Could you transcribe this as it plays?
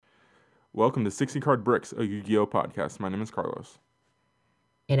Welcome to 60 Card Bricks, a Yu-Gi-Oh podcast. My name is Carlos.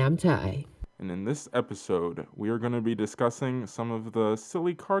 And I'm Ty. And in this episode, we are going to be discussing some of the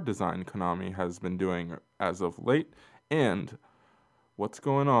silly card design Konami has been doing as of late and what's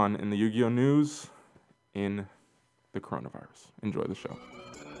going on in the Yu-Gi-Oh news in the coronavirus. Enjoy the show.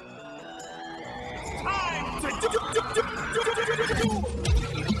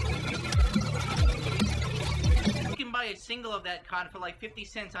 You can buy a single of that card for like 50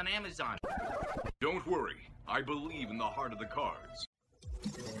 cents on Amazon. Don't worry, I believe in the heart of the cards.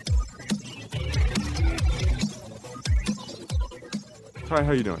 Ty,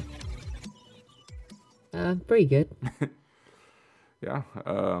 how you doing? Pretty good. Yeah.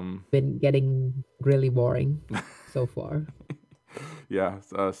 Been getting really boring so far. Yeah.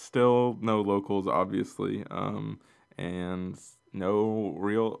 Still no locals, obviously, and no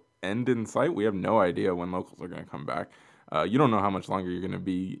real end in sight. We have no idea when locals are going to come back. You don't know how much longer you're going to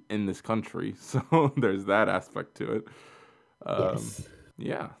be in this country, so there's that aspect to it. Yes.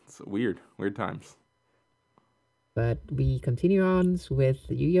 Yeah, it's weird times. But we continue on with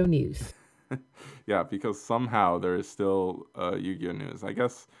Yu-Gi-Oh! News. Yeah, because somehow there is still Yu-Gi-Oh! News. I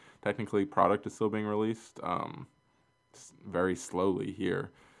guess technically product is still being released very slowly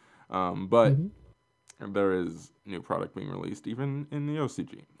here. But there is new product being released even in the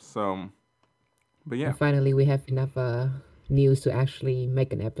OCG. So, but yeah. And finally, we have enough news to actually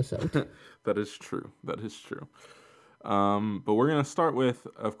make an episode. That is true. But we're going to start with,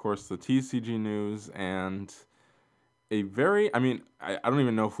 of course, the TCG news and a very, I don't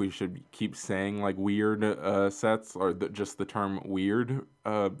even know if we should keep saying like weird sets or just the term weird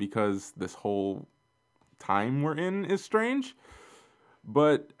because this whole time we're in is strange.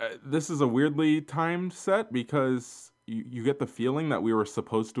 But this is a weirdly timed set because you get the feeling that we were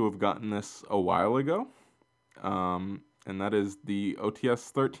supposed to have gotten this a while ago. And that is the OTS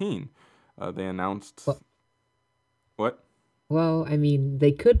 13. They announced... What? Well,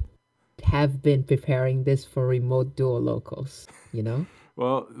 they could have been preparing this for remote dual locals, you know?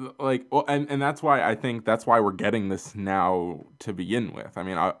 And that's why I think that's why we're getting this now to begin with.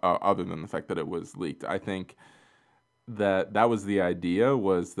 Other than the fact that it was leaked, I think that was the idea,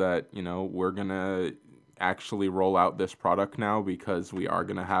 was that, we're going to actually roll out this product now because we are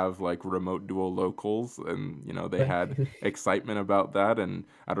going to have like remote dual locals, and they had excitement about that. And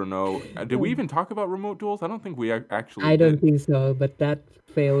I don't know, did we even talk about remote duels? I don't think we actually I don't did. think so, but that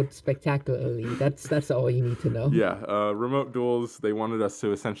failed spectacularly. That's all you need to know. Yeah, remote duels, they wanted us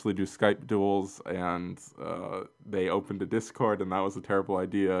to essentially do Skype duels, and they opened a Discord, and that was a terrible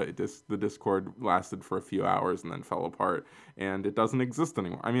idea. The Discord lasted for a few hours and then fell apart, and it doesn't exist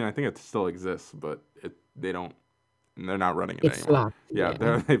anymore. I think it still exists, but they're not running it It's anymore. locked.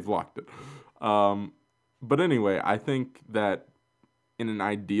 Yeah. They've locked it. But anyway, I think that in an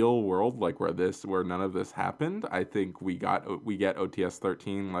ideal world, like where none of this happened, I think we get OTS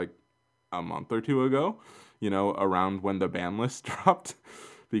 13 like a month or two ago, around when the ban list dropped,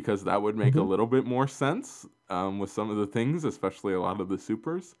 because that would make a little bit more sense with some of the things, especially a lot of the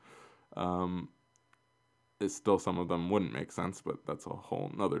supers. It's still, some of them wouldn't make sense, but that's a whole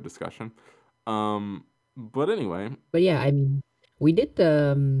nother discussion. But anyway. But yeah, we did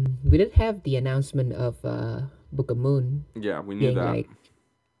have the announcement of Book of Moon. Yeah, we knew that.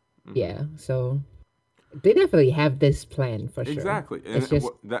 Yeah, so they definitely have this plan for sure. Exactly.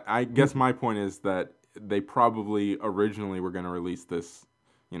 And I guess my point is that they probably originally were going to release this,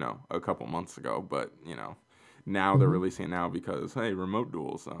 a couple months ago, but now they're releasing it now because, hey, remote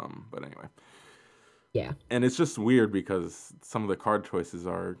duels. But anyway. Yeah. And it's just weird because some of the card choices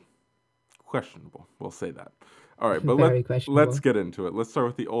are questionable. We'll say that. All right, but let's get into it. Let's start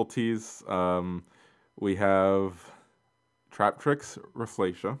with the ultis. We have Traptrix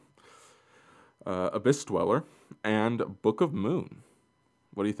Rafflesia, Abyss Dweller, and Book of Moon.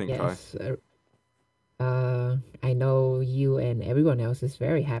 What do you think, Ty? I know you and everyone else is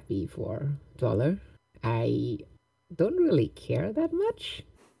very happy for Dweller. I don't really care that much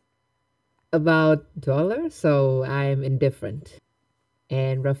about Dweller, so I'm indifferent.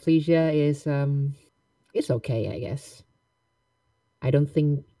 And Rafflesia is it's okay, I guess. I don't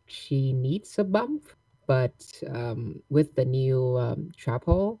think she needs a bump, but with the new trap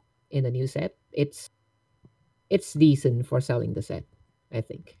hole in the new set, it's decent for selling the set, I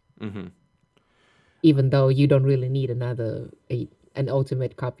think. Even though you don't really need an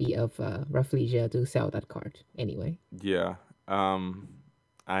ultimate copy of Rafflesia to sell that card anyway. Yeah.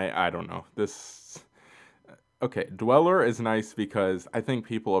 I don't know. This Okay, Dweller is nice because I think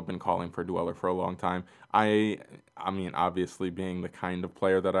people have been calling for Dweller for a long time. I mean, obviously, being the kind of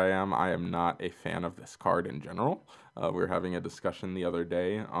player that I am not a fan of this card in general. We were having a discussion the other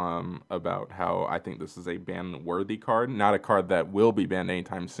day about how I think this is a ban-worthy card, not a card that will be banned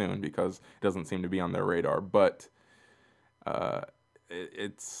anytime soon because it doesn't seem to be on their radar. But uh,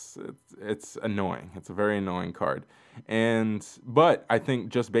 it's annoying. It's a very annoying card, but I think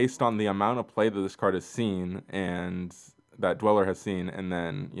just based on the amount of play that this card has seen and that Dweller has seen, and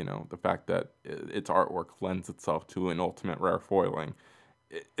then the fact that its artwork lends itself to an ultimate rare foiling,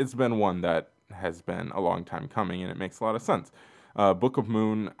 it's been one that has been a long time coming, and it makes a lot of sense. Book of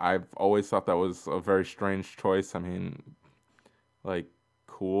Moon, I've always thought that was a very strange choice. I mean, like,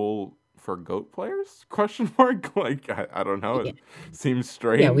 cool for goat players? Question mark. Like, I don't know. Yeah. It seems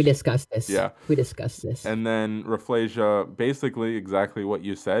strange. Yeah, we discussed this. Yeah. We discussed this. And then Rafflesia, basically exactly what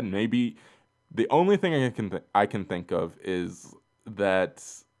you said. Maybe the only thing I can think of is that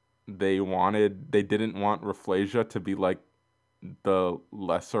they didn't want Rafflesia to be like the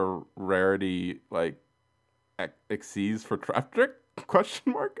lesser rarity, like Xyz for Traptrick?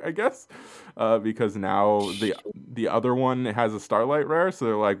 Question mark, I guess, because now the other one has a Starlight rare, so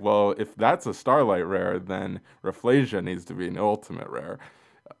they're like, well, if that's a Starlight rare, then Rafflesia needs to be an ultimate rare.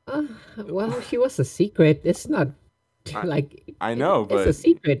 Well, she was a secret. It's not like I know, but it's a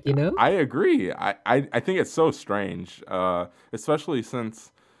secret, I agree. I think it's so strange, especially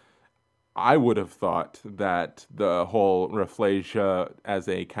since I would have thought that the whole Rafflesia as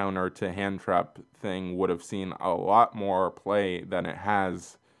a counter to hand trap thing would have seen a lot more play than it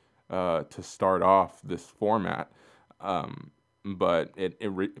has to start off this format. But it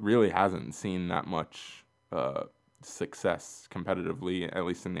really hasn't seen that much success competitively, at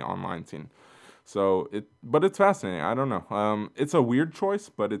least in the online scene. So but it's fascinating. I don't know. It's a weird choice,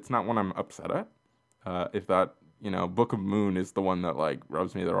 but it's not one I'm upset at. If that, Book of Moon is the one that like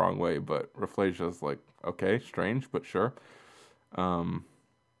rubs me the wrong way, but Rafflesia is like, okay, strange, but sure.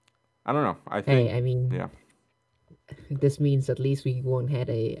 I don't know. I think. Hey, I mean, yeah. This means at least we won't have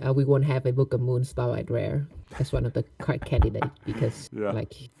a Book of Moon Starlight rare as one of the card candidates because Yeah.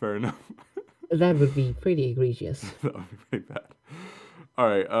 like Fair enough. that would be pretty egregious. That would be pretty bad. All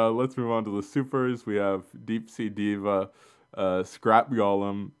right, let's move on to the supers. We have Deep Sea Diva, Scrap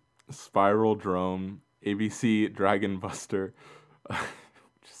Golem, Spiral Drone, ABC Dragon Buster,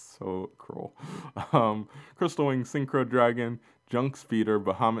 which is so cruel. Crystal Wing Synchro Dragon, Junk Speeder,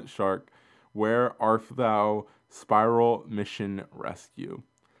 Bahamut Shark, Where Art Thou, Spiral Mission Rescue.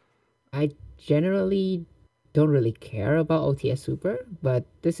 I generally don't really care about OTS Super, but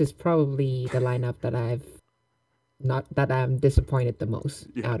this is probably the lineup that I'm disappointed the most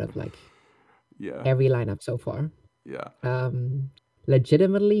out of like Yeah. every lineup so far. Yeah.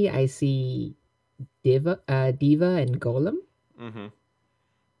 Legitimately, I see Diva and Golem Mm-hmm.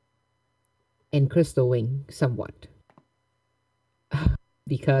 and Crystal Wing somewhat.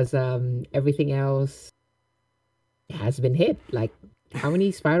 Because everything else has been hit. Like, how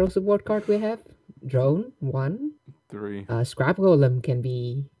many Spiral support cards we have? Drone 1. 3. Scrap Golem can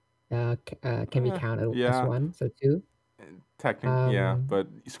be counted yeah. as 1, so 2. Technically, yeah, but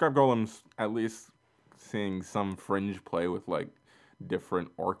Scrap Golem's at least seeing some fringe play with like different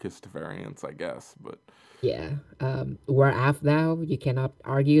Orchest variants, I guess. But yeah, Where Art Thou, you cannot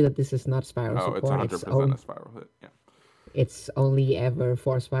argue that this is not Spiral support. It's 100% a Spiral hit. Yeah. It's only ever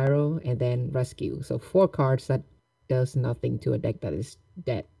 4 Spiral and then Rescue. So 4 cards that does nothing to a deck that is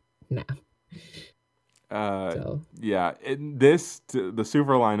dead now. Yeah, the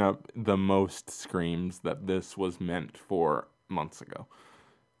super lineup the most screams that this was meant for months ago.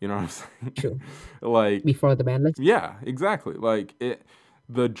 You know what I'm saying? True. Like before the ban list. Yeah, exactly. Like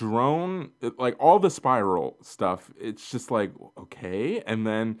the drone, like all the Spiral stuff. It's just like okay, and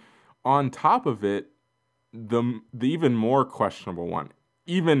then on top of it, the even more questionable one,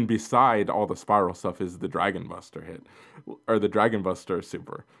 even beside all the Spiral stuff, is the Dragon Buster hit or the Dragon Buster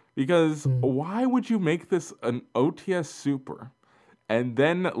super. Because why would you make this an OTS super and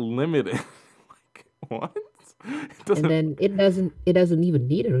then limit it? Like what? And then it doesn't even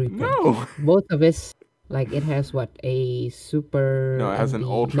need a reprint. No. Both of it, like it has what, a super. No, it has an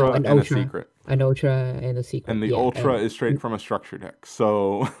ultra and a secret. An ultra and a secret. And the ultra is straight from a structure deck.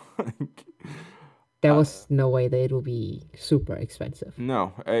 So like, there was no way that it will be super expensive.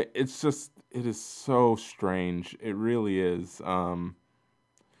 No, it's just it is so strange. It really is.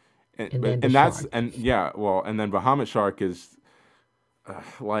 And then Bahamut Shark is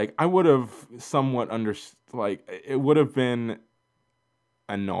like I would have somewhat it would have been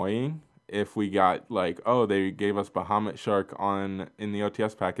annoying if we got like, oh, they gave us Bahamut Shark in the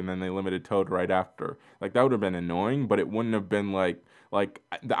OTS pack and then they limited Toad right after. Like that would have been annoying, but it wouldn't have been like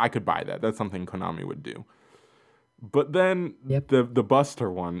I could buy that. That's something Konami would do. But then Yep. the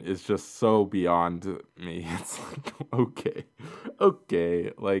Buster one is just so beyond me. It's like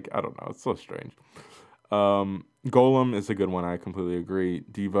okay, like I don't know. It's so strange. Golem is a good one. I completely agree.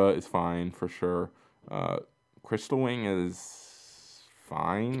 Diva is fine for sure. Crystal Wing is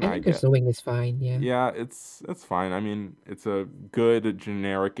fine. I I think get. Crystal Wing is fine. Yeah. Yeah, it's fine. I mean, it's a good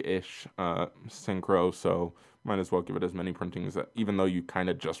generic-ish synchro, so might as well give it as many printings. Even though you kind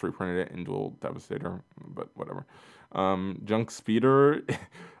of just reprinted it in Dual Devastator, but whatever. Junk Speeder,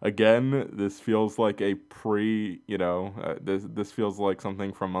 again, this feels like a this feels like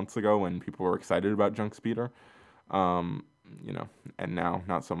something from months ago when people were excited about Junk Speeder. And now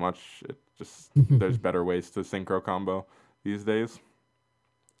not so much. It just there's better ways to synchro combo these days.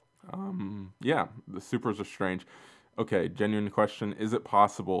 Yeah, the supers are strange. Okay, genuine question: is it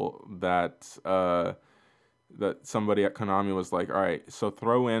possible that that somebody at Konami was like, all right, so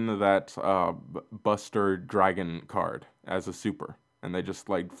throw in that Buster Dragon card as a super, and they just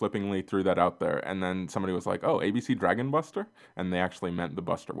like flippingly threw that out there, and then somebody was like, oh, ABC Dragon Buster, and they actually meant the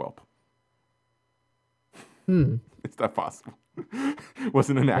Buster Whelp. Is that possible?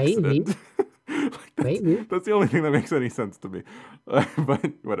 Wasn't an accident. Maybe. That's the only thing that makes any sense to me. But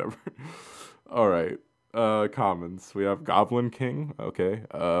whatever. All right. Commons. We have Goblin King. Okay.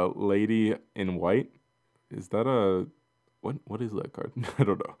 Lady in White. Is that a what is that card? I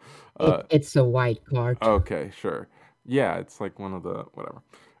don't know. It's a white card. Okay, sure. Yeah, it's like one of the whatever.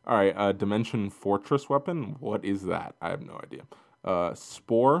 All right. Dimension Fortress weapon. What is that? I have no idea.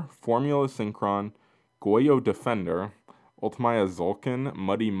 Spore, Formula Synchron, Goyo Defender, Ultimaya Zulkin,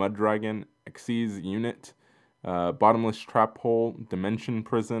 Muddy Muddragon, Xyz Unit, Bottomless Trap Hole, Dimension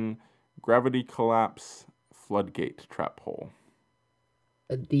Prison, Gravity Collapse, Floodgate Trap Hole.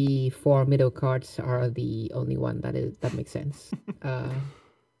 The 4 middle cards are the only one that makes sense.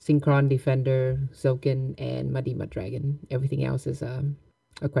 Synchron Defender, Zulkin, and Muddy Muddragon. Everything else is a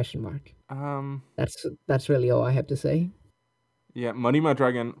question mark. That's really all I have to say. Yeah, Muddy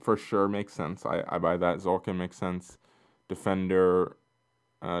Muddragon for sure makes sense. I buy that. Zulkin makes sense. Defender,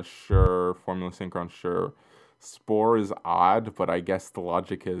 sure. Formula Synchron, sure. Spore is odd, but I guess the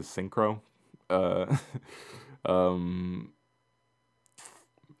logic is synchro.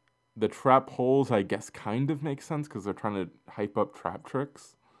 The trap holes, I guess, kind of make sense because they're trying to hype up trap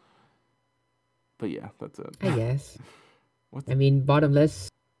tricks. But yeah, that's it. I guess. I mean, Bottomless.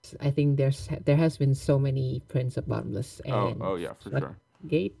 I think there has been so many prints of Bottomless. And oh yeah, for sure.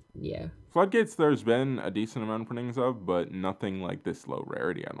 Floodgate, yeah. Floodgates, there's been a decent amount of printings of, but nothing like this low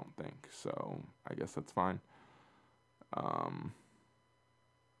rarity, I don't think. So I guess that's fine.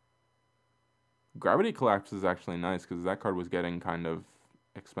 Gravity Collapse is actually nice because that card was getting kind of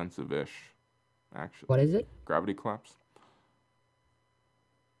expensive-ish, actually. What is it? Gravity Collapse.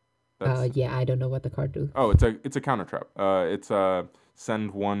 Yeah, I don't know what the card do. Oh, it's a counter trap. It's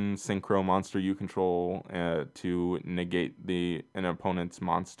send one synchro monster you control to negate an opponent's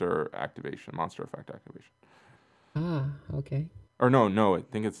monster effect activation. Ah, okay. Or no, I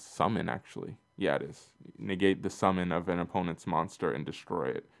think it's summon actually. Yeah, it is. Negate the summon of an opponent's monster and destroy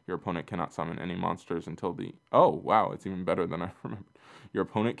it. Your opponent cannot summon any monsters until the... Oh, wow, it's even better than I remembered. Your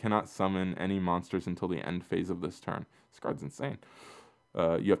opponent cannot summon any monsters until the end phase of this turn. This card's insane.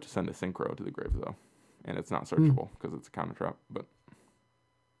 You have to send a synchro to the grave, though. And it's not searchable because it's a counter trap, but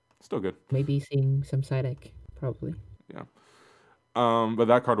still good. Maybe seeing some side deck, probably. Yeah. But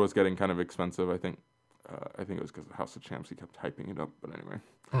that card was getting kind of expensive, I think. I think it was because of House of Champs. He kept hyping it up, but anyway.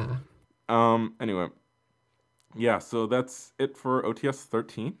 Anyway. Yeah, so that's it for OTS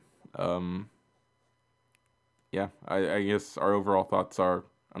 13. Yeah, I guess our overall thoughts are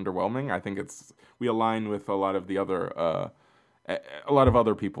underwhelming. I think we align with a lot of the other... a lot of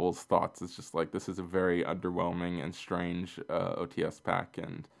other people's thoughts. It's just like this is a very underwhelming and strange OTS pack,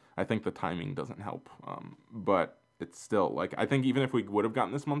 and I think the timing doesn't help. But it's still like I think even if we would have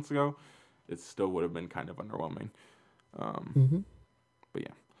gotten this months ago, it still would have been kind of underwhelming. But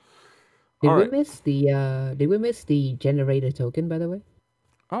yeah. Did we miss the generator token, by the way?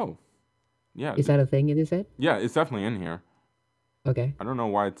 Oh, yeah. Is that a thing in this set? Yeah, it's definitely in here. Okay. I don't know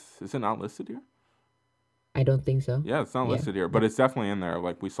why is it not listed here? I don't think so. Yeah, it's not listed here, but it's definitely in there.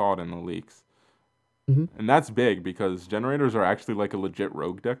 Like we saw it in the leaks. And that's big because generators are actually like a legit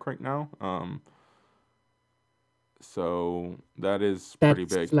rogue deck right now. So that is pretty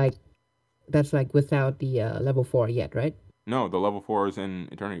big. That's like without the level 4 yet, right? No, the level 4 is in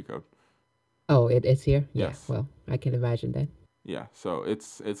Eternity Code. Oh, it's here? Yes. Yeah, well, I can imagine that. Yeah, so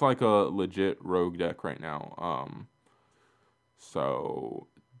it's like a legit rogue deck right now. So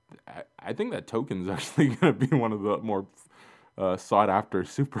I think that token's actually gonna be one of the more sought after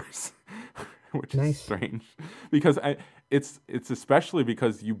supers, which is Nice. strange because it's especially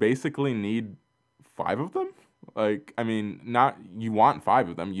because you basically need five of them. Like, I mean, not you want five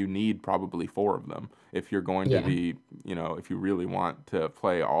of them, you need probably four of them if you're going to Yeah, be, if you really want to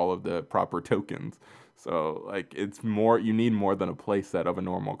play all of the proper tokens. So, like, it's more, you need more than a play set of a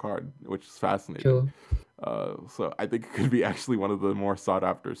normal card, which is fascinating. true. So I think it could be actually one of the more sought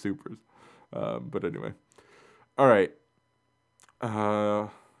after supers. But anyway, all right. Uh,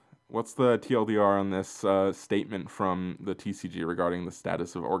 what's the TLDR on this statement from the TCG regarding the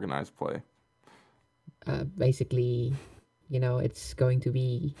status of organized play? Basically, it's going to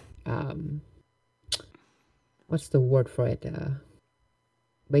be what's the word for it?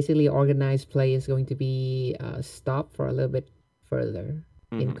 Basically, organized play is going to be stopped for a little bit further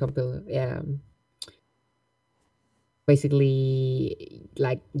in Mm-hmm. basically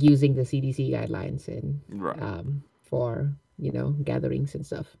like using the CDC guidelines and Right. for gatherings and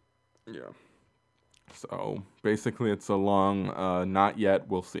stuff. Yeah. So basically, it's a long not yet.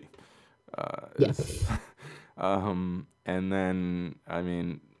 We'll see. Yeah. Is and then I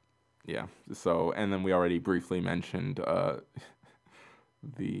mean, yeah. So and then we already briefly mentioned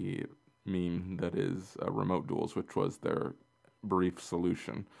the meme that is remote duels, which was their brief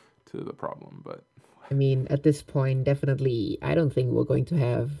solution to the problem. But I mean, at this point, definitely, I don't think we're going to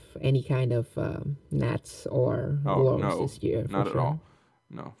have any kind of Nats or oh Dwarves no, this year for not at sure. all.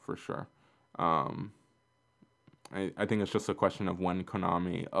 No, for sure. Um, I think it's just a question of when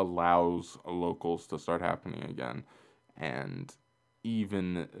Konami allows locals to start happening again. And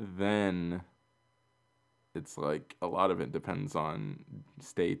even then, it's like a lot of it depends on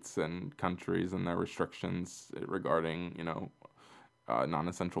states and countries and their restrictions regarding, non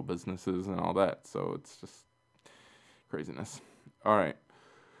essential businesses and all that. So it's just craziness. All right.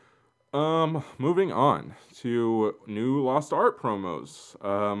 Moving on to new Lost Art promos.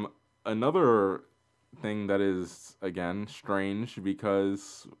 Another thing that is again strange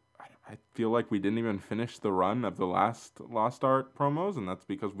because I feel like we didn't even finish the run of the last Lost Art promos, and that's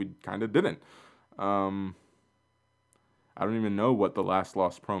because we kind of didn't. Um, I don't even know what the last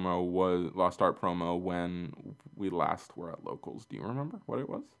Lost Art promo when we last were at locals. Do you remember what it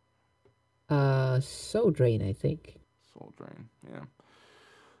was? Soul Drain, I think. Soul Drain. Yeah.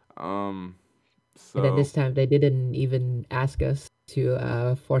 Um. And then So. this time they didn't even ask us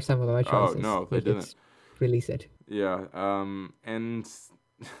to for some of our Oh choices. no, they They didn't. just release it. Yeah. And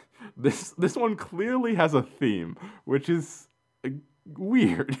this one clearly has a theme, which is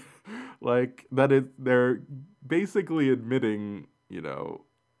weird. Like they're basically admitting,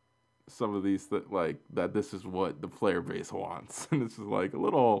 some of these that this is what the player base wants, and this is like a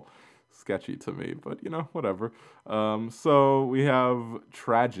little sketchy to me, but whatever. So we have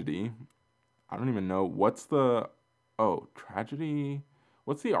Tragedy. I don't even know what's the Tragedy.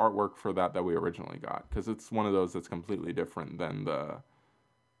 What's the artwork for that we originally got? Because it's one of those that's completely different than the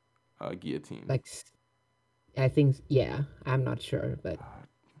Guillotine. Like, I think, yeah, I'm not sure, but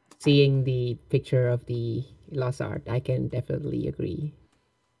seeing the picture of the lost art, I can definitely agree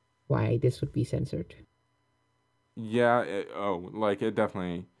why this would be censored. Yeah. It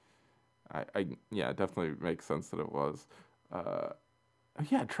definitely. Yeah, it definitely makes sense that it was. Uh,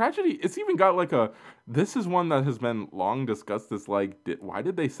 yeah, Tragedy. It's even got like a. This is one that has been long discussed. As like, why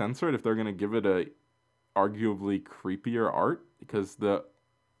did they censor it if they're gonna give it a arguably creepier art? Because the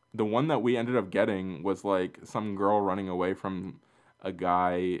one that we ended up getting was like some girl running away from a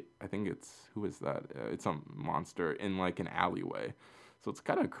guy. I think it's who is that? It's some monster in like an alleyway. So it's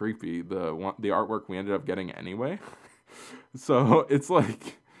kind of creepy. The artwork we ended up getting anyway. So it's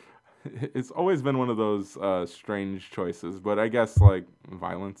like it's always been one of those strange choices. But I guess like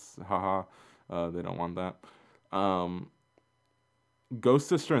violence, haha. They don't want that. Um, Ghost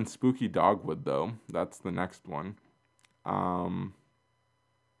Sister and Spooky Dogwood though. That's the next one. Um,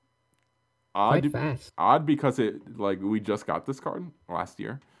 Quite odd fast. odd because it like we just got this card last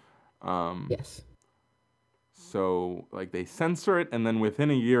year. Um, Yes. so like they censor it and then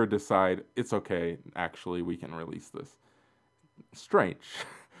within a year decide it's okay. Actually, we can release this. Strange,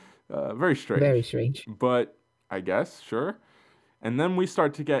 very strange. Very strange. But I guess sure. And then we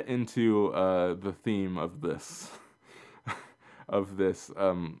start to get into the theme of this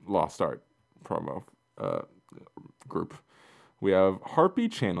Lost Art promo uh, group. We have Harpy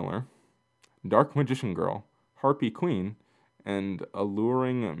Channeler, Dark Magician Girl, Harpy Queen, and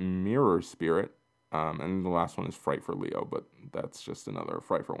Alluring Mirror Spirit. And the last one is Fright for Leo, but that's just another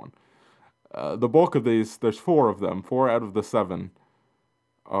Fright for one. The bulk of these, there's 4 of them. 4 out of the 7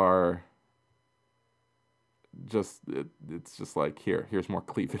 are just it's just like here's more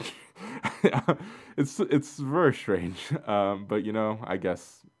cleavage. It's very strange. But I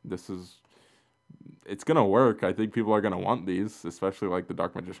guess it's gonna work. I think people are gonna want these, especially like the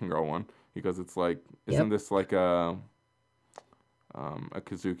Dark Magician Girl one, because it's like, isn't this like a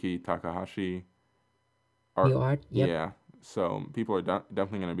Kazuki Takahashi art? New art. Yep. Yeah. So people are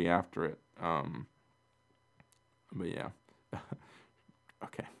definitely gonna be after it. But yeah.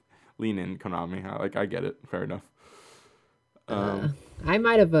 Okay. Lean in, Konami. I get it. Fair enough. I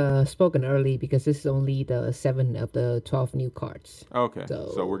might have spoken early because this is only the 7 of the 12 new cards. Okay.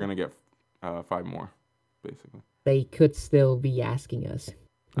 So we're gonna get 5 more, basically. They could still be asking us.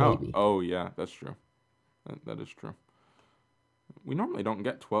 Maybe. Oh yeah, that's true. That is true. We normally don't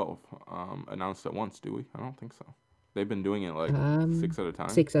get 12 announced at once, do we? I don't think so. They've been doing it like 6 at a time.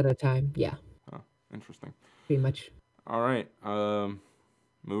 6 at a time, yeah. Interesting. Pretty much. All right.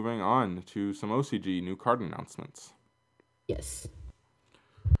 Moving on to some OCG new card announcements. Yes.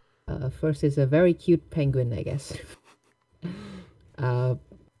 First is a very cute penguin, I guess.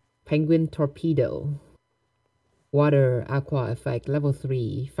 Penguin Torpedo. Water Aqua effect, level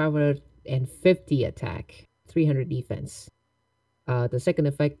 3, 550 attack, 300 defense. The second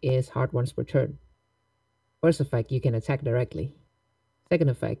effect is hard once per turn. First effect, you can attack directly. Second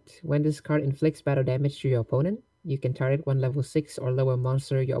effect, when this card inflicts battle damage to your opponent, you can target one level 6 or lower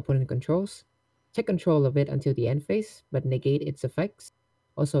monster your opponent controls. Take control of it until the end phase, but negate its effects.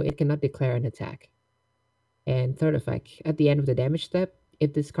 Also, it cannot declare an attack. And third effect, at the end of the damage step,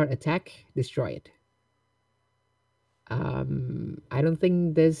 if this card attack, destroy it. I don't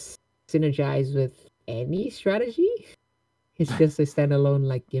think this synergizes with any strategy. It's just a standalone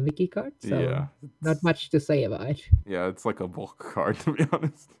like gimmicky card, so Yeah, not much to say about it. Yeah, it's like a bulk card, to be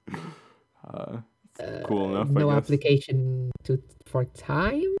honest. It's cool enough. No I guess. application for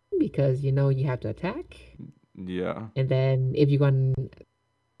time because you have to attack, Yeah. and then if you want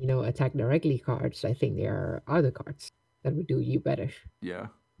attack directly cards, I think there are other cards that would do you better. Yeah.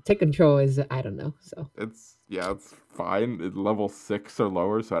 Take control is I don't know, so It's fine. It's level 6 or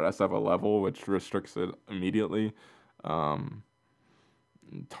lower, so it has to have a level which restricts it immediately.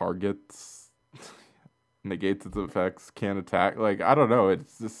 Targets, negates its effects, can't attack. Like, I don't know.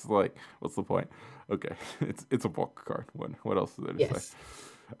 It's just like, what's the point? Okay, it's a bulk card. What else is there to say?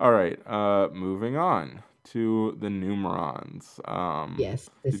 All right. Moving on to the Numerons.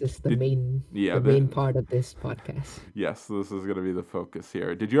 yes, this is the main part of this podcast. Yes, this is going to be the focus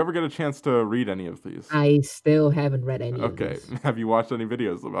here. Did you ever get a chance to read any of these? I still haven't read any of Okay. these. Have you watched any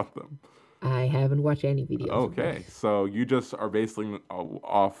videos about them? I haven't watched any videos. Okay, so you just are basing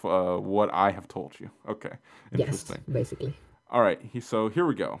off what I have told you. Okay, interesting. Yes, basically. All right, so here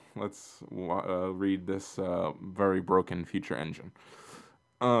we go. Let's read this very broken feature engine.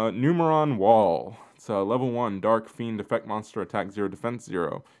 Numeron Wall. It's a level 1 Dark Fiend effect monster, attack 0, defense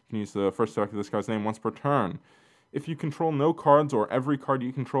 0. You can use the first effect of this card's name once per turn. If you control no cards or every card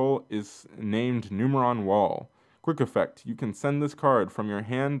you control is named Numeron Wall. Quick effect, you can send this card from your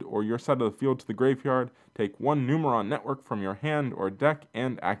hand or your side of the field to the graveyard, take 1 Numeron network from your hand or deck,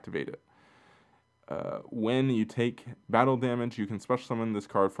 and activate it. When you take battle damage, you can special summon this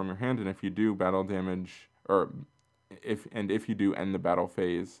card from your hand, and if you do battle damage, if you do end the battle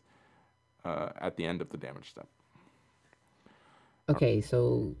phase at the end of the damage step. Okay,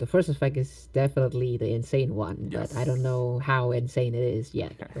 so the first effect is definitely the insane one, but I don't know how insane it is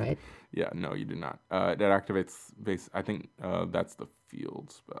yet, right? Yeah, no, you do not. That activates I think that's the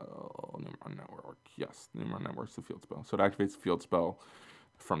field spell. Numeron Network. Yes, Numeron Network's the field spell. So it activates the field spell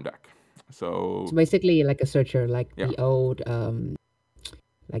from deck. So basically like a searcher, like the old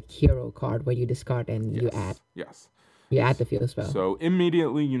like hero card where you discard and you add. Yes. You add the field spell. So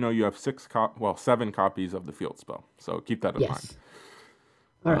immediately, you have 7 copies of the field spell. So keep that in mind.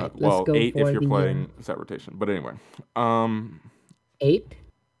 All right, let's go 8 for if you're playing set rotation. But anyway. 8?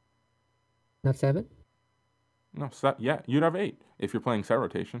 Not 7? No, you'd have 8. If you're playing set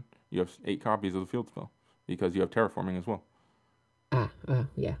rotation, you have 8 copies of the field spell because you have terraforming as well.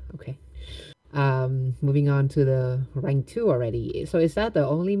 Yeah, okay. Moving on to the rank 2 already. So is that the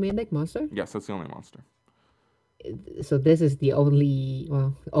only main deck monster? Yes, that's the only monster. So this is the only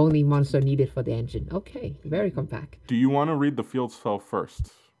monster needed for the engine. Okay, very compact. Do you want to read the field spell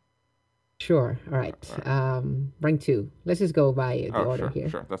first? Sure. All right. Rank 2. Let's just go by the order here.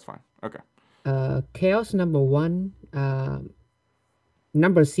 Sure, that's fine. Okay. Chaos number 1.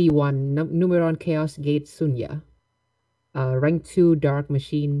 Number C1. Numeron Chaos Gate Sunya. Rank 2 Dark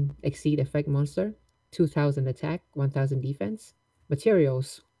Machine Exceed Effect Monster. 2000 attack, 1000 defense.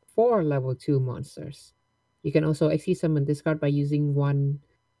 Materials 4 level 2 monsters. You can also exceed summon this card by using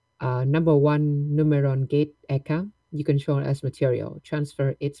number 1 Numeron Gate Eka you control as material.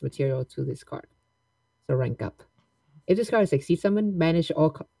 Transfer its material to this card. So rank up. If this card is exceed summon, banish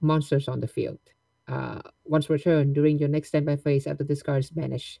all monsters on the field. Once per turn, during your next standby phase after this card is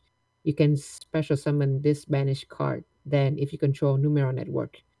banished, you can special summon this banished card. Then, if you control Numeron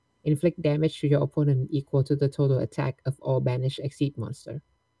Network, inflict damage to your opponent equal to the total attack of all banished exceed monster.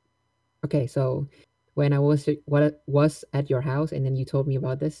 Okay, so when I was at your house and then you told me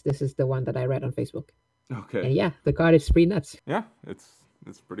about this is the one that I read on Facebook. Okay. And yeah, the card is pretty nuts. Yeah, it's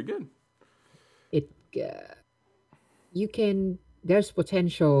pretty good. It you can there's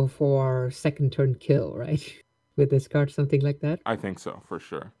potential for second turn kill, right? With this card, something like that. I think so for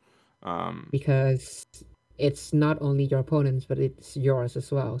sure. Because it's not only your opponent's, but it's yours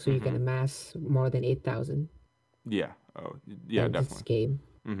as well. So you can amass more than 8,000. Yeah. Oh, yeah, in definitely. This game.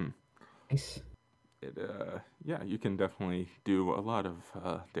 Mm-hmm. Nice. Yeah, you can definitely do a lot of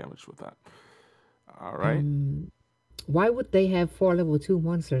damage with that. All right. Why would they have 4 level 2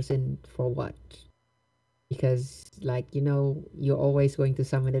 monsters in for what? Because, like, you're always going to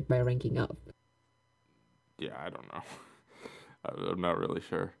summon it by ranking up. Yeah, I don't know. I'm not really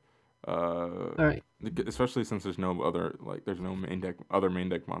sure. All right. Especially since there's no other, there's no main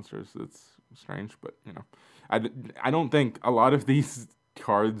deck monsters. It's strange, but I don't think a lot of these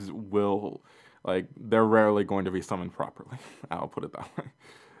cards will, they're rarely going to be summoned properly. I'll put it that way.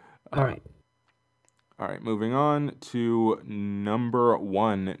 All right. All right, moving on to number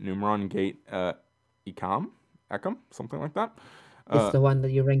 1, Numeron Gate Ecom, something like that. It's the one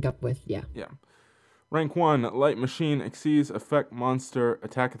that you rank up with, yeah. Yeah. Rank 1, Light Machine exceeds effect monster,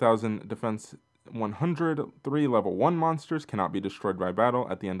 attack 1000, defense 100. 3 level 1 monsters cannot be destroyed by battle.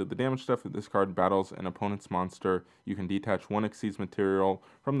 At the end of the damage step, if this card battles an opponent's monster, you can detach 1 exceeds material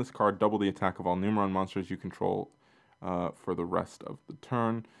from this card, double the attack of all Numeron monsters you control for the rest of the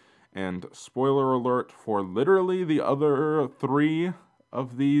turn. And spoiler alert, for literally the other 3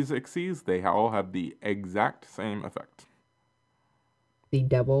 of these exceeds, they all have the exact same effect. The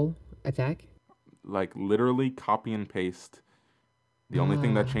double attack? Literally copy and paste. The only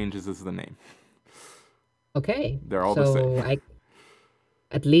thing that changes is the name. Okay. They're all the same.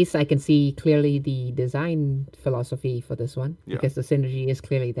 At least I can see clearly the design philosophy for this one. Yeah. Because the synergy is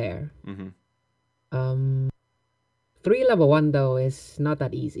clearly there. Mm-hmm. 3 level 1 though is not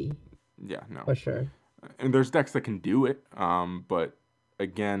that easy. Yeah, no. For sure. And there's decks that can do it, but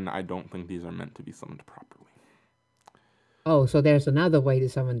again, I don't think these are meant to be summoned properly. Oh, so there's another way to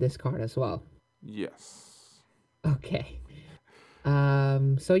summon this card as well. Yes. Okay.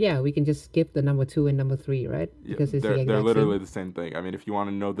 So yeah, we can just skip the number 2 and number 3, right? Yeah, because they're literally the same thing. I mean, if you want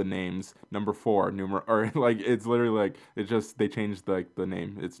to know the names, number 4 it's literally they changed the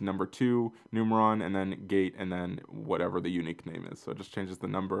name. It's number 2 Numeron and then Gate and then whatever the unique name is. So it just changes the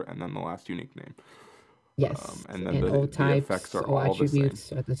number and then the last unique name. Yes. And then the effects are all attributes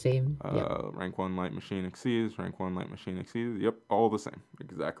the same. Are the same. Rank 1 Light Machine exceeds. Rank 1 Light Machine exceeds. Yep, all the same.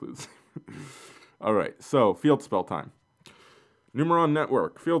 Exactly the same. All right, so field spell time. Numeron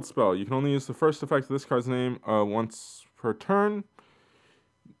Network, field spell. You can only use the first effect of this card's name once per turn.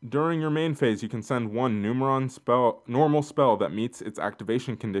 During your main phase, you can send 1 normal spell that meets its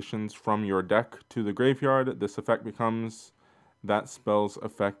activation conditions from your deck to the graveyard. This effect becomes that spell's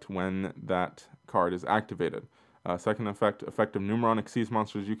effect when that card is activated. Second effect of Numeron exceeds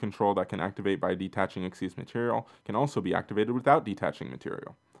monsters you control that can activate by detaching exceeds material. Can also be activated without detaching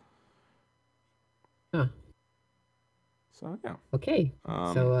material. Huh. So, yeah. Okay.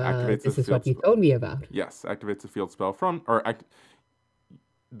 This is what you told me about. Yes, activates a field spell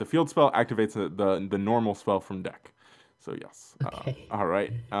the field spell activates the normal spell from deck. So, yes. Okay. All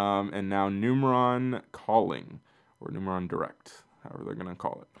right. And now Numeron Calling, or Numeron Direct, however they're going to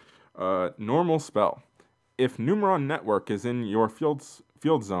call it. Normal spell. If Numeron Network is in your field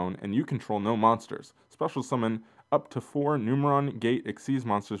zone and you control no monsters, special summon up to 4 Numeron Gate Exceeds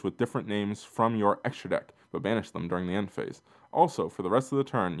monsters with different names from your extra deck, but banish them during the end phase. Also, for the rest of the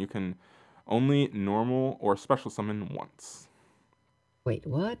turn, you can only normal or special summon once. Wait,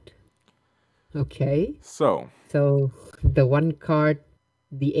 what? Okay. So the one card,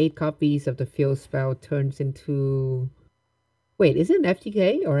 the 8 copies of the field spell turns into... Wait, is it an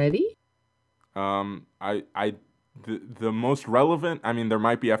FTK already? The most relevant, I mean, there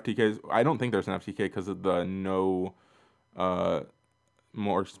might be FTKs. I don't think there's an FTK because of the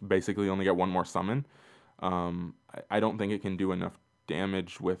basically only get 1 more summon. I don't think it can do enough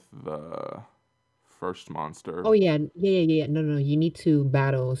damage with the first monster. Oh, yeah. No. You need 2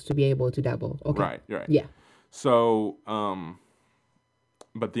 battles to be able to double. Okay. Right. Yeah. So,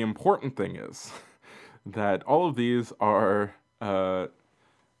 but the important thing is that all of these are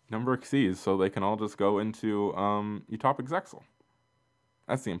number Xyz, so they can all just go into Utopic Zexal.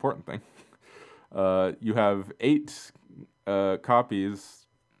 That's the important thing. You have 8 copies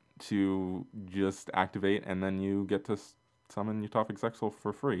to just activate, and then you get to summon Utopic Zexal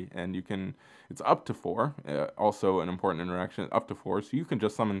for free. And you can, it's up to 4. Also an important interaction, up to 4. So you can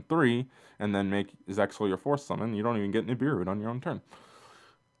just summon 3 and then make Zexal your 4th summon. You don't even get Nibiru on your own turn.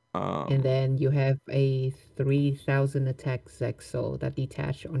 And then you have a 3,000 attack Zexal that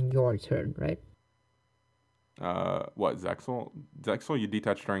detach on your turn, right? What, Zexal? Zexal you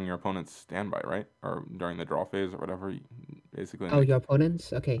detach during your opponent's standby, right? Or during the draw phase or whatever, basically. Oh, your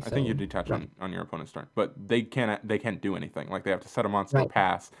opponents? Okay, I think you detach right. on your opponent's turn. But they can't do anything. Like, they have to set a monster Right.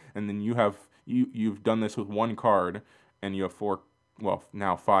 pass, and then you've done this with 1 card, and you have 4, well,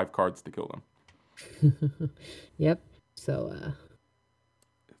 now 5 cards to kill them. Yep. So,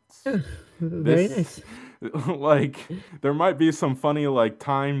 very nice. Like, there might be some funny, like,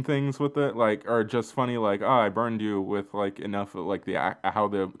 time things with it, like, or just funny, like, I burned you with, like, enough of, like, how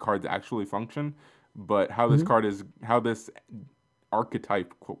the cards actually function, but how this card is, how this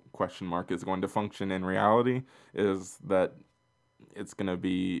archetype question mark is going to function in reality is that it's going to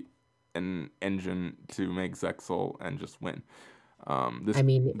be an engine to make Zexal and just win. This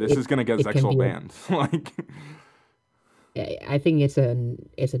is going to get Zexal banned. Like, I think it's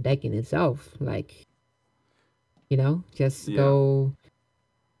a deck in itself. Like, just go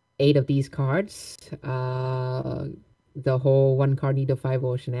 8 of these cards, the whole 1 card Nido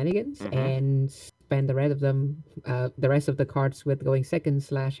 5 shenanigans, and spend the rest of the cards with going second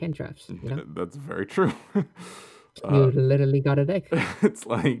 / hand traps. That's very true. You literally got a deck. It's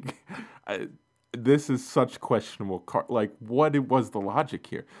like, this is such questionable card. Like, what was the logic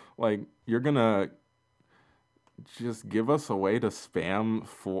here? Like, you're gonna just give us a way to spam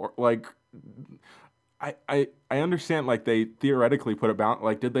for, like, I understand, like, they theoretically put about,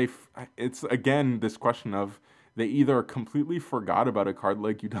 like, did they, it's again this question of they either completely forgot about a card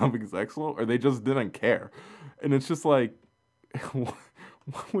like Utopic Zexal, or they just didn't care. And it's just like, what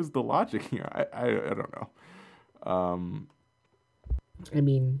was the logic here? I don't know. I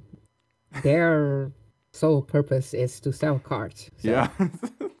mean, their sole purpose is to sell cards. So. Yeah.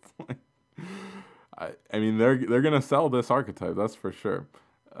 I mean, they're gonna sell this archetype, that's for sure.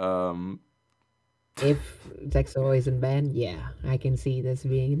 If Zexal isn't banned, yeah, I can see this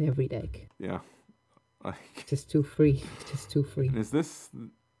being in every deck. Yeah. Like, just too free. Just too free. And is this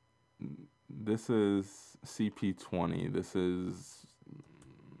is CP20. This is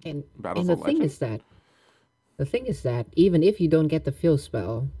Battles of Legend. The thing is that even if you don't get the field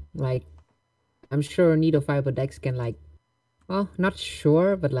spell, like, I'm sure Nido Fiber decks can, like, well, not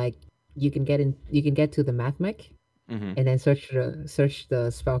sure, but like you can get to the math mech and then search the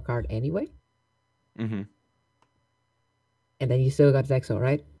spell card anyway. And then you still got Zexal,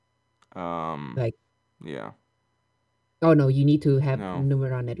 right? Like, yeah. Oh no, you need to have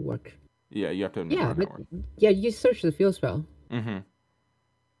Numeron Network. Yeah, you have to have Numeron Network. Yeah, you search the field spell.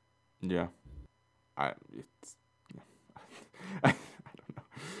 Yeah. I don't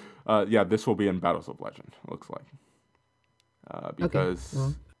know. Yeah, this will be in Battles of Legend, looks like.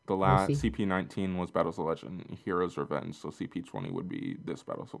 Because the last CP19 was Battles of Legend, Heroes Revenge, so CP20 would be this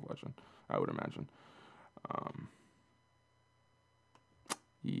Battles of Legend, I would imagine.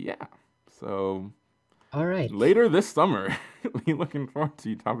 Yeah. So, all right. Later this summer, be looking forward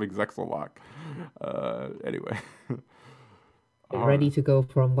to Utopic Zexal lock. Anyway. Ready to go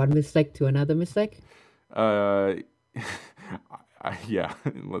from one mistake to another mistake? Yeah,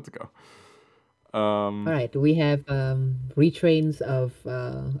 let's go. All right, we have retrains of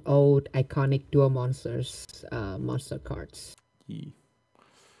old iconic Duel Monsters monster cards.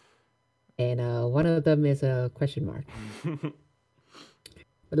 And one of them is a question mark.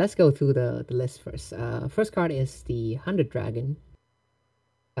 But let's go through the list first. First card is the 100 Dragon,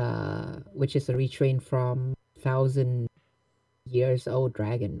 which is a retrain from 1,000 years old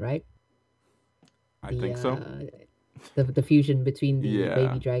dragon, right? I think so. The fusion between the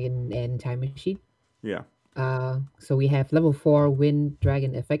baby dragon and Time Machine. Yeah. So we have level 4 Wind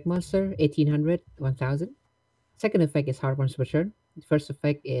Dragon effect monster, 1800, 1000. Second effect is hard once per turn. First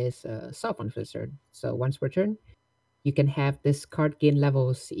effect is soft once per turn. So once per turn, you can have this card gain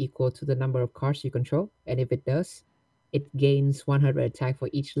levels equal to the number of cards you control, and if it does, it gains 100 attack for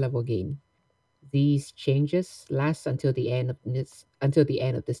each level gain. These changes last until the end of this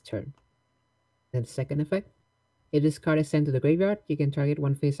turn. Then second effect, if this card is sent to the graveyard, you can target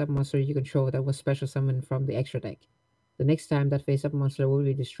one face-up monster you control that was special summoned from the extra deck. The next time that face-up monster will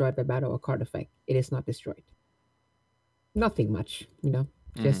be destroyed by battle or card effect, it is not destroyed. Nothing much,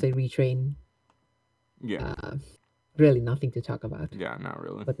 Just a retrain. Yeah. Really nothing to talk about. Yeah, not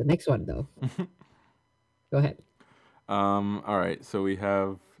really. But the next one, though, go ahead. All right, so we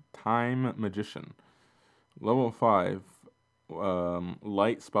have Time Magician. Level 5,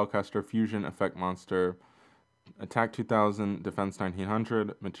 Light Spellcaster Fusion Effect Monster. Attack 2000, Defense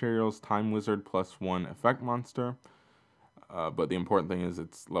 1900. Materials, Time Wizard +1 Effect Monster. But the important thing is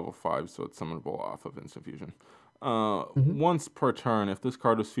it's level 5, so it's summonable off of Instant Fusion. Once per turn, if this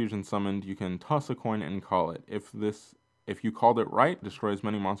card is fusion summoned, you can toss a coin and call it. If you called it right, destroy as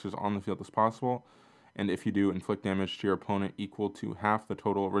many monsters on the field as possible. And if you do, inflict damage to your opponent equal to half the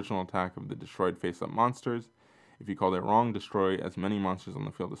total original attack of the destroyed face-up monsters. If you called it wrong, destroy as many monsters on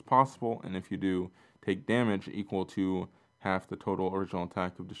the field as possible. And if you do, take damage equal to half the total original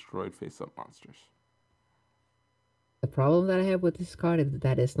attack of destroyed face-up monsters. The problem that I have with this card is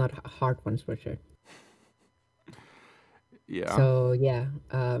that it's not hard once per turn. Yeah. So yeah,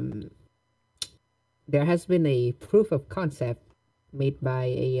 there has been a proof of concept made by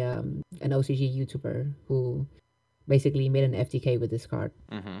an OCG YouTuber who basically made an FTK with this card,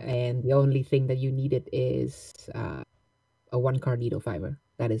 and the only thing that you needed is a 1-card Needle Fiber.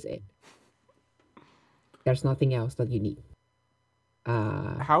 That is it. There's nothing else that you need.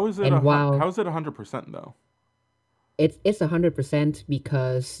 How is it? How is it 100% though? It's 100%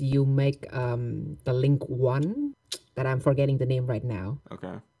 because you make the link 1 that I'm forgetting the name right now.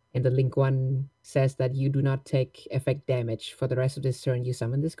 Okay. And the link 1 says that you do not take effect damage for the rest of this turn you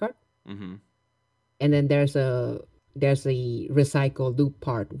summon this card. And then there's a recycle loop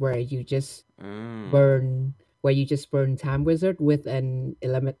part where you just burn Time Wizard with an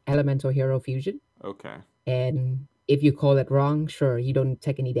elemental hero fusion. Okay. And if you call it wrong, sure, you don't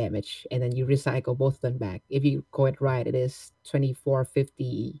take any damage, and then you recycle both of them back. If you call it right, it is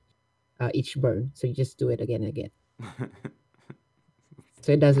 2450 each burn. So you just do it again and again.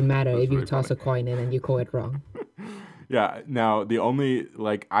 So it doesn't matter if you toss a coin in and you call it wrong. Yeah. Now the only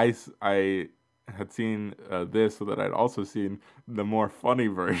I had seen this, so that I'd also seen the more funny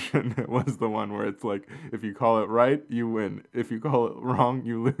version. It was the one where it's like, if you call it right, you win. If you call it wrong,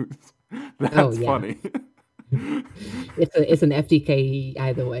 you lose. That's funny. It's an FTK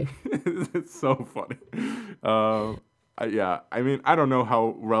either way. It's so funny. Yeah, I mean, I don't know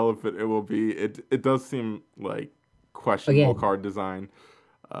how relevant it will be. It does seem like questionable card design.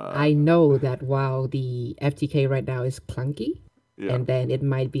 I know that while the FTK right now is clunky, and then it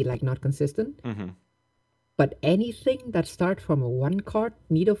might be like not consistent, but anything that starts from a 1-card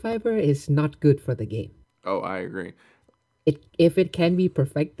Needle Fiber is not good for the game. Oh, I agree. If it can be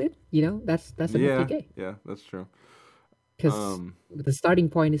perfected, that's an FTK. Yeah, that's true. Because the starting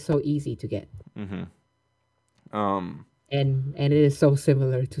point is so easy to get. And it is so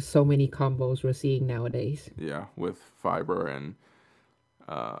similar to so many combos we're seeing nowadays. Yeah, with Fiber and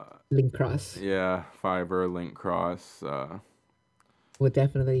Link Cross. Yeah, Fiber, Link Cross. We'll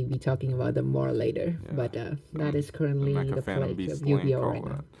definitely be talking about them more later. But that is currently the play of Yu-Gi-Oh! Right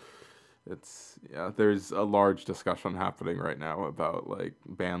now. There's a large discussion happening right now about like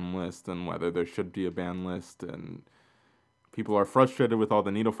ban list and whether there should be a ban list, and people are frustrated with all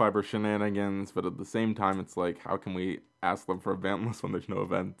the Needle Fiber shenanigans, but at the same time it's like, how can we ask them for a ban list when there's no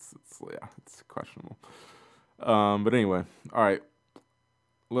events? It's questionable. But anyway, all right,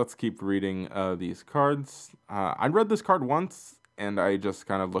 let's keep reading these cards. I read this card once and I just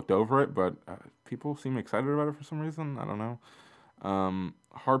kind of looked over it, but people seem excited about it for some reason. I don't know.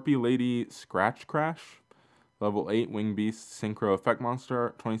 Harpy Lady Scratch Crash, level 8 Wing Beast Synchro Effect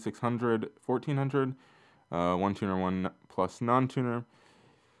Monster, 2600, 1400, 1 tuner, 1 plus non-tuner.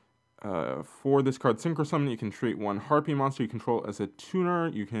 For this card Synchro Summon, you can treat one Harpy monster you control as a tuner.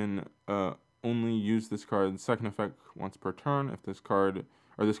 You can only use this card's second effect once per turn. If this card's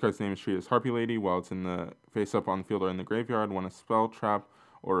name is treated as Harpy Lady while it's in the face up on the field or in the graveyard, when a spell, trap,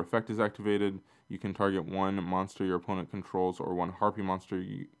 or effect is activated, you can target one monster your opponent controls or one Harpy monster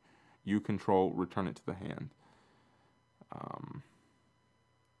you control, return it to the hand.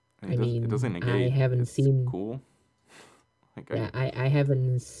 It doesn't negate. I haven't seen. Cool. I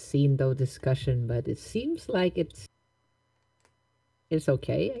haven't seen the discussion, but it seems like it's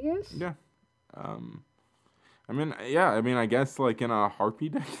okay, I guess. Yeah. I guess like in a Harpy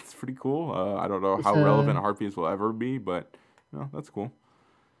deck, it's pretty cool. I don't know how relevant Harpies will ever be, but that's cool.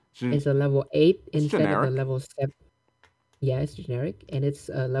 It's a level 8 instead of the level 7. Yeah, it's generic, and it's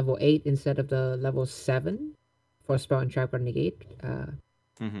a level 8 instead of the level 7 for spell and trap or negate.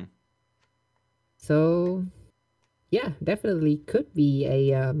 So, yeah, definitely could be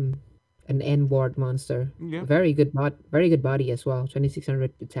an end board monster. Yeah. Very good body as well.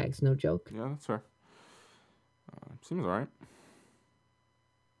 2600 attacks, no joke. Yeah, that's fair. Seems alright.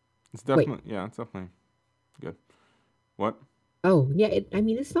 It's Wait. definitely, yeah, it's definitely good. What? Oh, yeah. I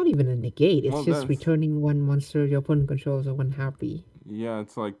mean, it's not even a negate. It's Well, just that's returning one monster your opponent controls or one harpy. yeah.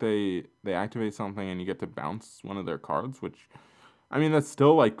 It's like they activate something and you get to bounce one of their cards, which I mean that's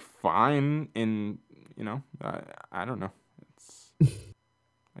still like fine in I don't know. It's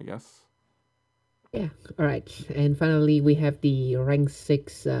I guess Yeah. All right. And finally, we have the rank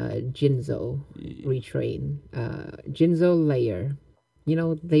 6 Jinzo Ye- retrain. Jinzo layer.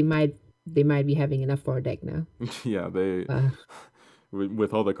 They might be having enough for a deck now. yeah they Uh,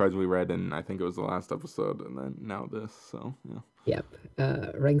 with all the cards we read and I think it was the last episode and then now this so yeah. yep.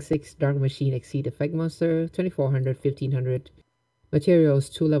 Rank 6 Dark Machine Exceed Effect Monster, 2400, 1500. Materials,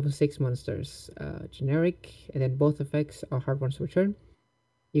 2 level 6 monsters. Generic, and then both effects are hard ones return.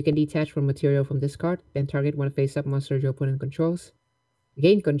 You can detach one material from this card, then target one face-up monster your opponent controls.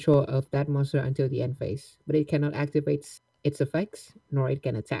 Gain control of that monster until the end phase, but it cannot activate its effects, nor it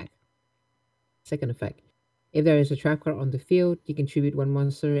can attack. Second effect. If there is a trap card on the field, you contribute one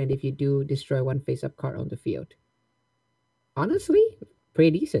monster, and if you do, destroy one face-up card on the field. Honestly,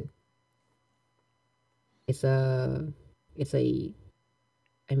 pretty decent. It's a, it's a,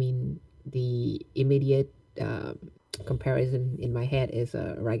 I mean, the immediate comparison in my head is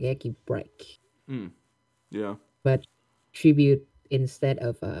a Rageki break, Mm, yeah. but tribute instead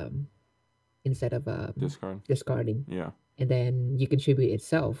of Discard. discarding, Yeah. and then you contribute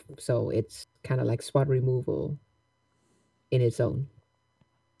itself. So it's kind of like spot removal in its own.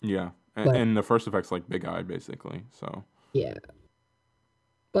 Yeah. But And the first effect's like Big Eye basically. So yeah,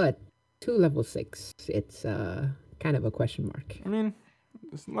 but to level 6, it's kind of a question mark. I mean,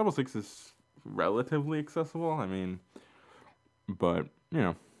 level 6 is relatively accessible. I mean, but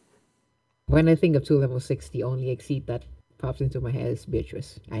When I think of 2 level 6, the only exceed that pops into my head is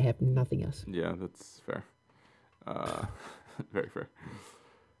Beatrice. I have nothing else. yeah, that's fair. Uh, very fair.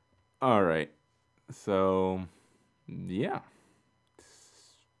 All right. So, yeah.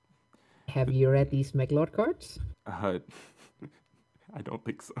 Have you read these Megalord cards? Uh, I don't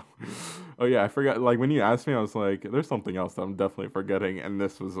think so. Oh yeah, I forgot. Like when you asked me, I was like, "There's something else that I'm definitely forgetting," and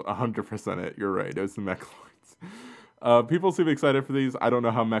this was 100% it. You're right. It was the mech lords. People seem excited for these. I don't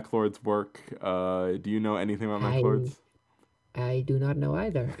know how mech lords work. Do you know anything about mech I lords? I do not know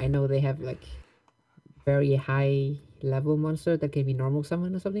either. I know they have like very high level monster that can be normal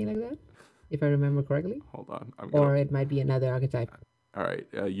summon or something like that, if I remember correctly. Hold on. I'm gonna. Or it might be another archetype. All right.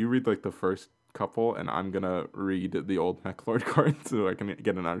 You read like the first couple, and I'm gonna read the old mech lord cards so I can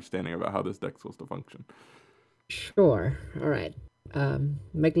get an understanding about how this deck's supposed to function. Sure. All right.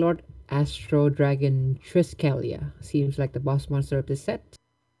 Megalord Astro Dragon Triskalia seems like the boss monster of this set.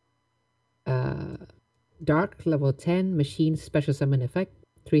 Uh, Dark level 10 machine special summon effect,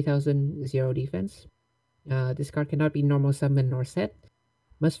 3000 0 defense. This card cannot be normal summon nor set.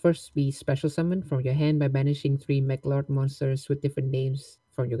 Must first be special summoned from your hand by banishing 3 Megalord monsters with different names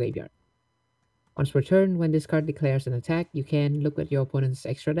from your graveyard. Once per turn, when this card declares an attack, you can look at your opponent's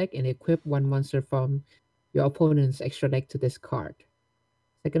extra deck and equip one monster from your opponent's extra deck to this card.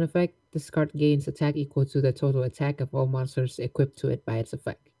 Second effect, this card gains attack equal to the total attack of all monsters equipped to it by its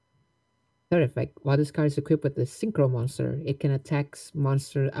effect. Third effect, while this card is equipped with the Synchro monster, it can attack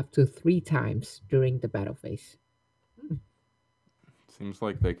monster up to 3 times during the battle phase. Seems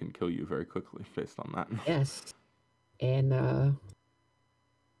like they can kill you very quickly based on that. Yes. And a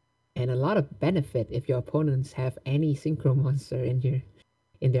lot of benefit if your opponents have any Synchro monster in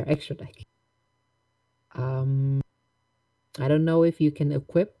their extra deck. I don't know if you can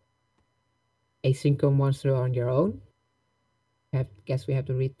equip a Synchro monster on your own. Guess we have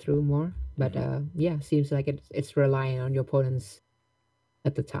to read through more. But yeah, seems like it's relying on your opponents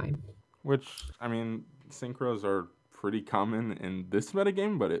at the time. Which, I mean, synchros are pretty common in this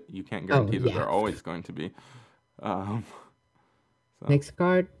metagame, but you can't Oh, guarantee that yeah. they're always going to be. So. Next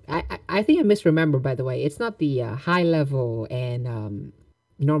card, I think I misremember, by the way. It's not the high level and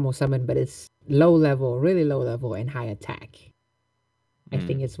normal summon, but it's low level, really low level, and high attack. I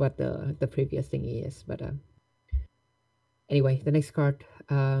think it's what the previous thing is. But anyway, the next card,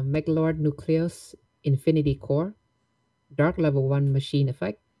 Megalord Nucleus Infinity Core, Dark level 1 machine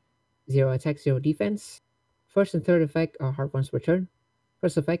effect, 0 attack, 0 defense. First and third effect are hard ones per turn.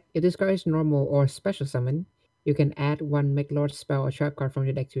 First effect, if this card is normal or special summon, you can add 1 Megalord spell or trap card from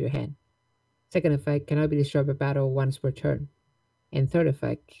your deck to your hand. Second effect, cannot be destroyed by battle once per turn. And third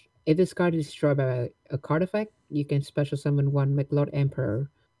effect, if this card is destroyed by a card effect, you can special summon 1 Megalord Emperor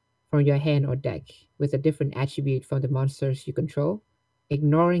from your hand or deck with a different attribute from the monsters you control,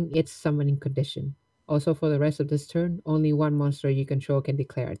 ignoring its summoning condition. Also, for the rest of this turn, only 1 monster you control can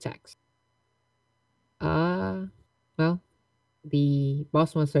declare attacks. Well, the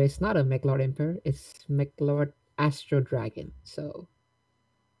boss monster is not a Mechlord Emperor, it's Mechlord Astro Dragon. So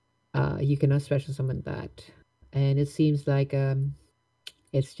you cannot special summon that. And it seems like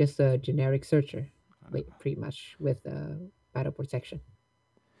it's just a generic searcher, pretty much with battle protection.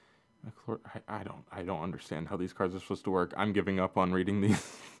 I don't understand how these cards are supposed to work. I'm giving up on reading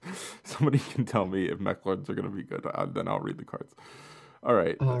these. Somebody can tell me if Mechlords are going to be good. Then I'll read the cards. All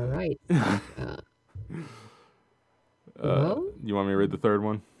right. All right. Well, You want me to read the third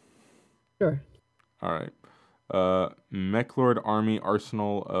one? sure. All right. Mechlord Army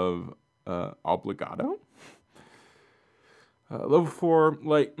Arsenal of Obligado. Level 4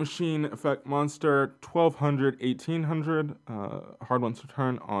 light machine effect monster 1200 1800. Hard ones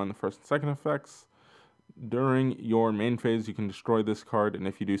return on the first and second effects. During your main phase, you can destroy this card, and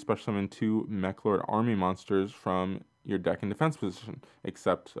if you do, special summon 2 Mechlord Army monsters from your deck in defense position,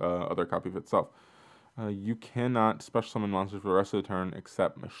 except other copy of itself. You cannot special summon monsters for the rest of the turn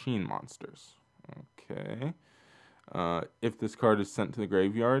except machine monsters. Okay. If this card is sent to the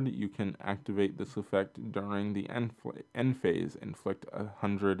graveyard, you can activate this effect during the end phase. Inflict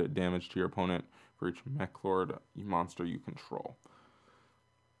 100 damage to your opponent for each Mechlord monster you control.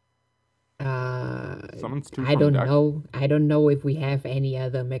 Summons 2 I from don't deck. know. I don't know if we have any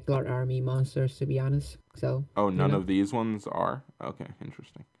other Mechlord Army monsters, to be honest. So. Oh, none of these ones are? Okay,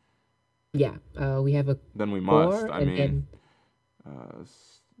 interesting. Yeah, we have a Then we core, must. I mean,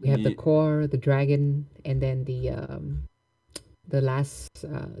 we have the core, the dragon, and then the last,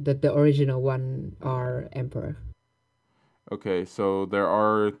 the original one are Emperor. Okay, so there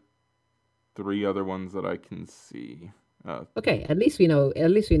are 3 other ones that I can see. Okay, at least we know.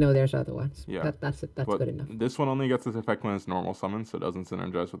 At least we know there's other ones. Yeah, that's good enough. This one only gets its effect when it's normal summon, so it doesn't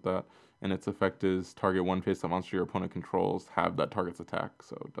synergize with that. And its effect is target one face-up monster your opponent controls have that target's attack,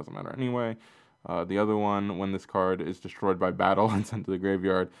 so it doesn't matter anyway. The other one, when this card is destroyed by battle and sent to the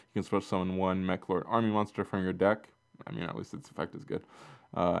graveyard, you can special summon 1 Mechlord Army monster from your deck. I mean, at least its effect is good.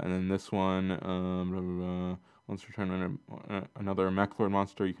 And then this one, once returned, another Mechlord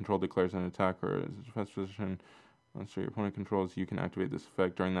monster you control declares an attack or is a defense position. Monster your opponent controls, you can activate this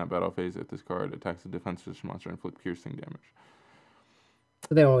effect during that battle phase if this card attacks a defense position monster and inflict piercing damage.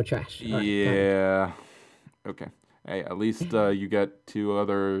 They're all trash. Yeah. Okay. Hey, at least you get 2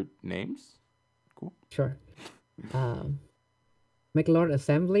 other names. Cool. Sure. Mechlord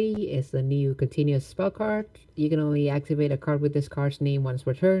Assembly is the new continuous spell card. You can only activate a card with this card's name once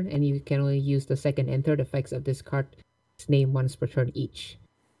per turn, and you can only use the second and third effects of this card's name once per turn each.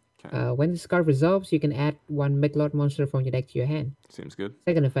 Okay. When this card resolves, you can add 1 Mechlord monster from your deck to your hand. Seems good.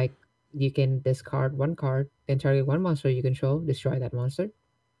 Second effect, you can discard 1 card, then target 1 monster you control, destroy that monster.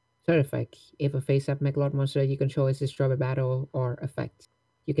 Third effect, if a face-up Mechlord monster you control is destroyed by battle or effect,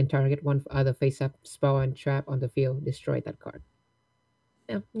 you can target 1 other face-up spell and trap on the field, destroy that card.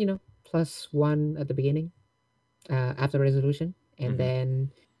 Yeah, +1 at the beginning, after resolution, and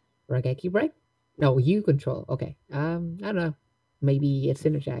then Raigeki Break. No, you control. Okay. I don't know. Maybe it's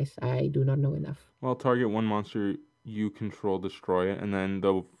synergized. I do not know enough. Well, target 1 monster you control, destroy it, and then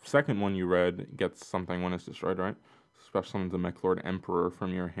the second one you read gets something when it's destroyed, right? Special summons the Mechlord Emperor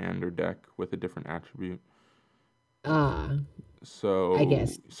from your hand or deck with a different attribute. So I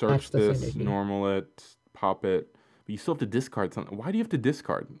guess search this, normal it, pop it, but you still have to discard something. Why do you have to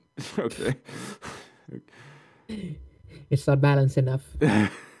discard? Okay. It's not balanced enough. You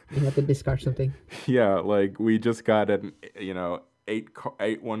have to discard something. Yeah, like we just got an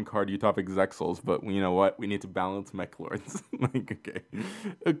 8/1 card Utopic Zexals, but you know what? We need to balance Mechlords. Like,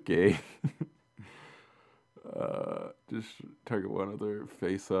 okay. Just target 1 other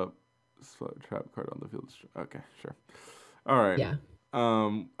face up trap card on the field. Okay, sure. All right. Yeah.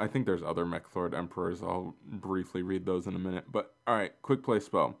 I think there's other Mechlord Emperors. I'll briefly read those in a minute. But all right, quick play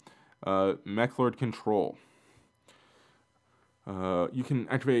spell. Mechlord Control. You can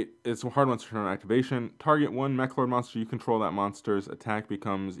activate, it's a hard monster turn activation. Target 1 Mechlord monster you control. That monster's attack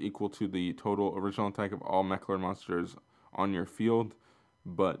becomes equal to the total original attack of all Mechlord monsters on your field,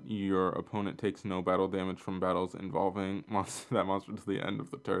 but your opponent takes no battle damage from battles involving that monster to the end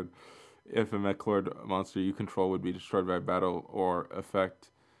of the turn. If a Mechlord monster you control would be destroyed by battle or effect,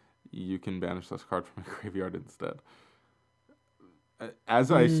 you can banish this card from a graveyard instead.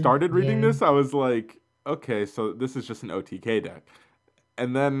 As I started reading this, I was like, okay, so this is just an OTK deck.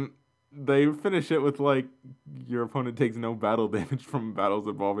 And then they finish it with, like, your opponent takes no battle damage from battles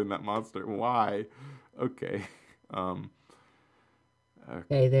involving that monster. Why? Okay. Okay,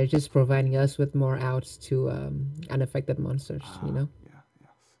 they're just providing us with more outs to unaffected monsters, Yeah,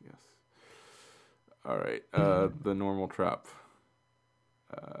 yes. All right, the normal trap.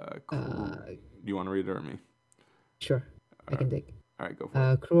 Cool. Do you want to read it or me? Sure. I can take. All right, go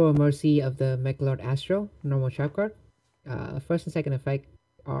for it. Cruel Mercy of the Mechlord Astro, normal trap card. First and second effect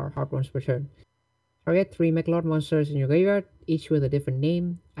are hard ones per turn. Target 3 Mechlord monsters in your graveyard, each with a different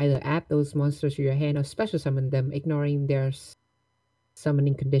name. Either add those monsters to your hand or special summon them, ignoring their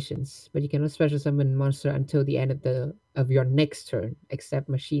summoning conditions. But you cannot special summon monster until the end of your next turn, except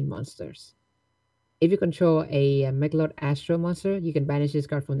machine monsters. If you control a Mechlord Astro monster, you can banish this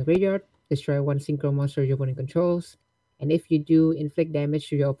card from the graveyard, destroy one synchro monster your opponent controls, and if you do, inflict damage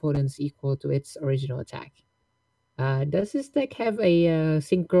to your opponents equal to its original attack. Does this deck have a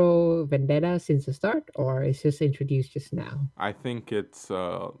Synchro Vendetta since the start, or is this introduced just now? I think it's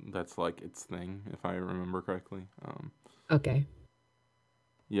that's like its thing, if I remember correctly. Okay.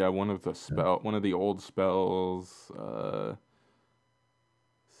 Yeah, one of the old spells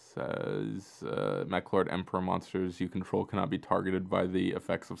says Mechlord Emperor monsters you control cannot be targeted by the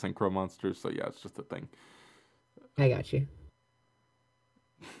effects of synchro monsters. So yeah, it's just a thing. I got you.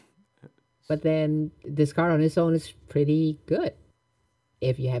 But then this card on its own is pretty good.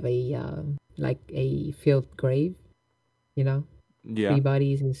 If you have a like a filled grave, you know, Yeah, 3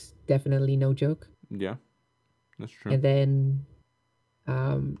 bodies is definitely no joke. yeah, that's true. And then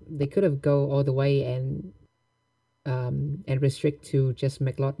they could have go all the way and restrict to just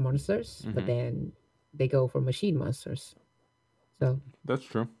Mechlord monsters, but Mhm. then they go for machine monsters. So That's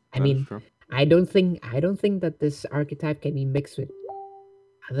true. I That is mean, true. I don't think that this archetype can be mixed with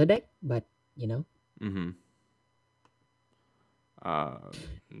other deck, but you know, Mm-hmm.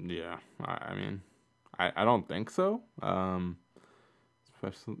 Yeah. I mean, I don't think so.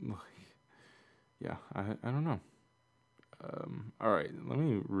 Especially like, yeah. I don't know. All right. Let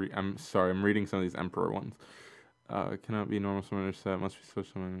me read. I'm sorry. I'm reading some of these Emperor ones. Cannot be normal summoner set. Must be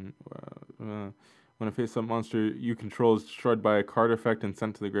special summon. When a face-up monster you control is destroyed by a card effect and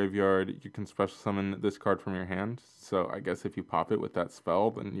sent to the graveyard, you can special summon this card from your hand. So I guess if you pop it with that spell,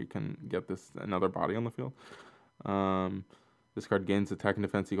 then you can get another body on the field. This card gains attack and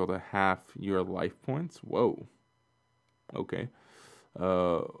defense equal to half your life points. Whoa. Okay.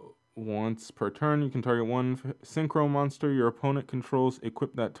 Once per turn, you can target one synchro monster your opponent controls.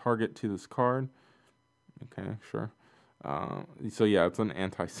 Equip that target to this card. Okay, sure. So yeah, it's an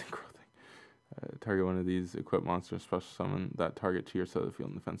anti-synchro thing. Target one of these equipped monsters, special summon that target to your side of the field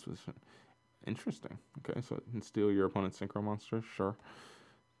in defense position. Interesting. Okay, so it can steal your opponent's synchro monster. Sure.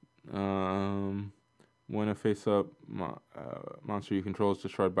 When a face-up monster you control is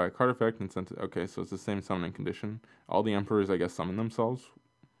destroyed by a card effect and sent to... Okay, so it's the same summoning condition. All the Emperors, I guess, summon themselves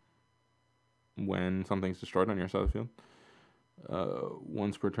when something's destroyed on your side of the field.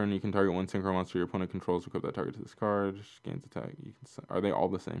 Once per turn, you can target one synchro monster your opponent controls. Equip that target to this card. Gains attack. Are they all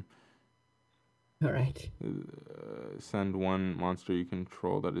the same? all right. Send one monster you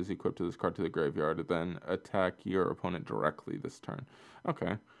control that is equipped to this card to the graveyard. Then attack your opponent directly this turn.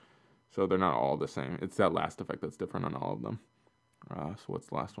 Okay. So they're not all the same. It's that last effect that's different on all of them. So what's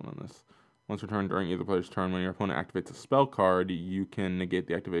the last one on this? Once per turn during either player's turn, when your opponent activates a spell card, you can negate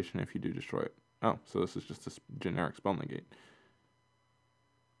the activation if you do destroy it. Oh, so this is just a generic spell negate.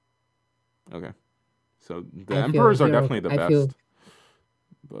 Okay. So the Emperors are definitely the best.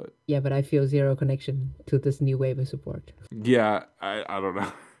 But yeah, but I feel zero connection to this new wave of support. Yeah, I don't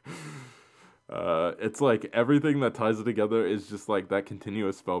know. It's like everything that ties it together is just like that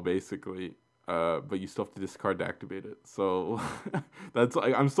continuous spell basically. But you still have to discard to activate it. So that's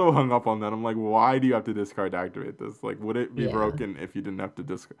like I'm so hung up on that. I'm like, why do you have to discard to activate this? Like, would it be broken if you didn't have to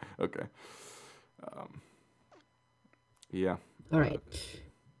discard? Okay. Yeah. All right.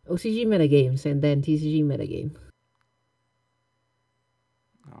 OCG metagames and then TCG metagame.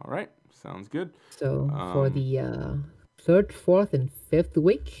 All right. Sounds good. So for the third, fourth, and fifth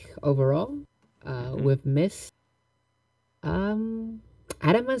week overall, with Miss,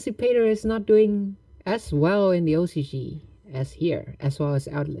 Adamancipator is not doing as well in the OCG as here, as well as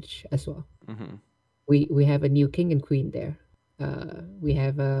Outlet as well. Mm-hmm. We have a new king and queen there. We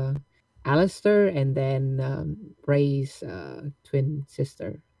have Alistair and then Ray's twin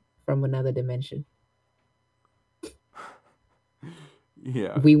sister from another dimension.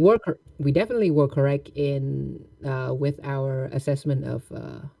 Yeah. We definitely were correct in with our assessment of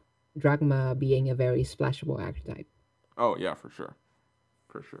Drachma being a very splashable archetype. Oh yeah, for sure.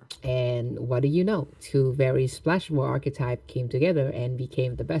 For sure. And what do you know? 2 very splashable archetype came together and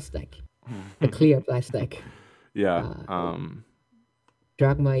became the best deck. The clear best deck. Yeah.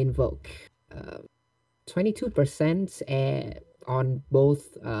 Drachma Invoke. 22% on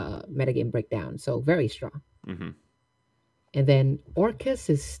both metagame breakdown, so very strong. Mm-hmm. And then Orcus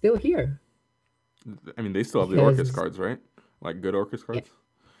is still here. I mean, they still have the Orcus cards, right? Like good Orcus cards?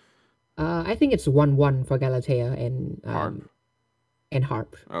 I think it's 1-1 for Galatea Harp. and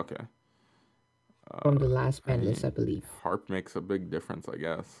Harp Okay. from the last I ban list, I mean, believe. Harp makes a big difference, I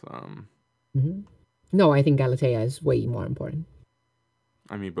guess. Hmm. No, I think Galatea is way more important.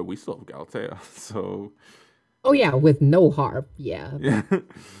 I mean, but we still have Galatea, so Oh yeah, with no Harp, yeah. yeah.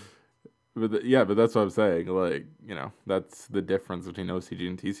 But that's what I'm saying. Like, that's the difference between OCG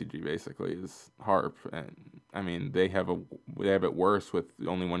and TCG. Basically, is Harp, and I mean, they have it worse with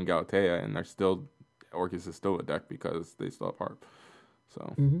only one Galatea, and Orcus is still a deck because they still have Harp. So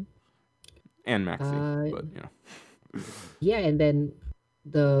Hmm. and Maxi, Uh, but yeah, and then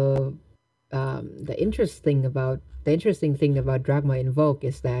the the interesting thing about Dragma Invoke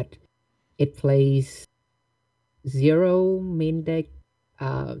is that it plays 0 main deck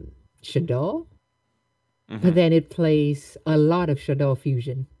Shadow, but Mhm. then it plays a lot of Shadow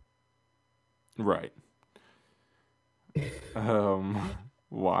Fusion. Right.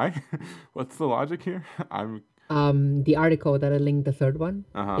 Why? What's the logic here? I'm The article that I linked, the third one,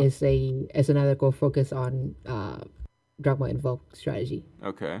 uh-huh. is an article focused on Dragma Invoke strategy.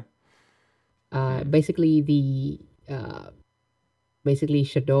 Okay. Uh, basically the uh, basically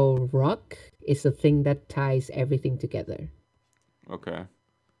Shadow Rock is the thing that ties everything together Okay.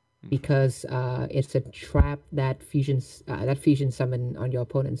 because it's a trap that fusion summon on your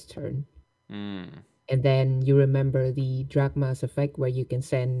opponent's turn, Mm. and then you remember the Drachma's effect where you can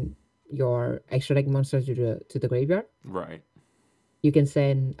send your extra deck monsters to the graveyard. Right. You can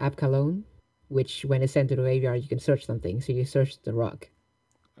send Abkalon, which when it's sent to the graveyard, you can search something. So you search the rock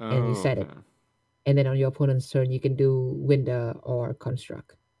and you Oh, set it. okay. And then on your opponent's turn, you can do Winda or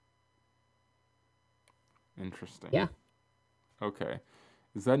Construct. Interesting. Yeah. Okay.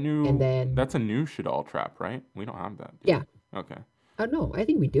 Is that And new? then, That's a new Shadal trap, right? We don't have that, do yeah. we? Okay. Oh, no, I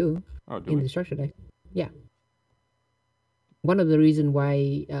think we do Oh, do in we? the structure deck. Yeah. One of the reason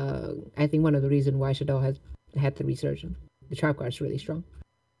why, I think one of the reason why Shadow has had the resurgence. The trap card is really strong.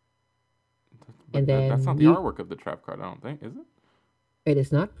 And But that's not then the artwork of the trap card, I don't think, is it? it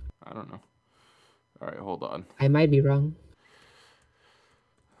is not. I don't know. All right, hold on. I might be wrong.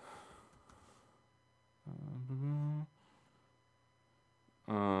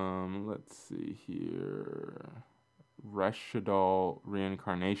 Let's see here. Reshadal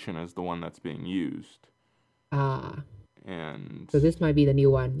Reincarnation is the one that's being used. Ah, And so this might be the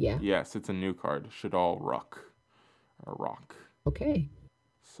new one. Yeah. yes, it's a new card. Shadal Rock. Or Rock. Okay.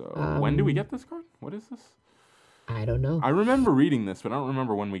 So when do we Um, get this card? What is this? I don't know. I remember reading this, but I don't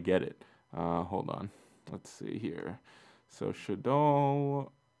remember when we get it. Hold on. Let's see here. So Shadal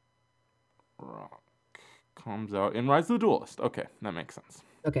Rock comes out in Rise of the Duelist. Okay, that makes sense.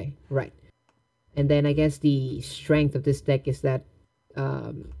 Okay, right. And then I guess the strength of this deck is that,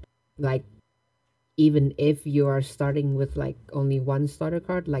 like, even if you are starting with like only one starter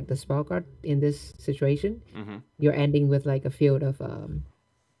card, like the spell card in this situation, Mm-hmm. you're ending with like a field of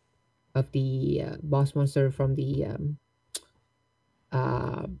the boss monster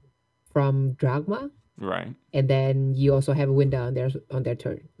uh from Dragma, Right. and then you also have a window on their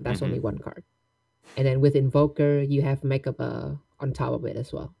turn. That's only Mm-hmm. one card. And then with Invoker, you have Makeup on top of it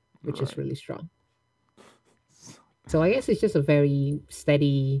as well, which is Right. really strong. So I guess it's just a very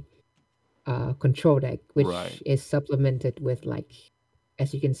steady control deck, which Right. is supplemented with, like,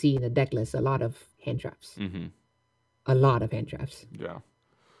 as you can see in the deck list, a lot of hand traps. Mm-hmm. A lot of hand traps. Yeah.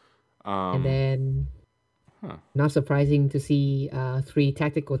 And then, Huh. not surprising to see 3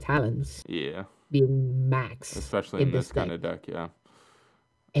 tactical talents Yeah. being max Especially in this deck. kind of deck, yeah.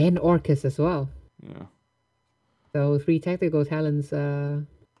 And Orcus as well. Yeah. So 3 tactical talents,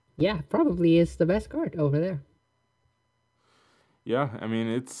 yeah, probably is the best card over there. Yeah, I mean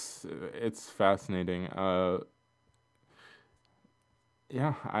it's fascinating.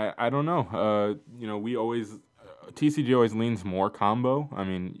 Yeah, I don't know. We always TCG always leans more combo. I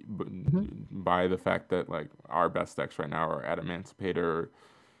mean, by the fact that like our best decks right now are Adamancipator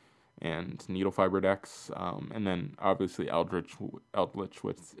and Needle Fiber decks, and then obviously Eldritch,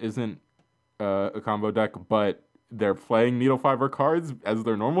 which isn't a combo deck, but they're playing Needle Fiber cards as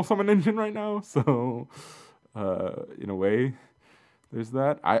their normal summon engine right now. So, in a way, there's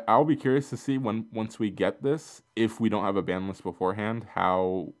that. I'll be curious to see once we get this, if we don't have a ban list beforehand,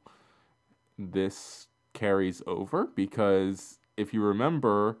 how this carries over. Because if you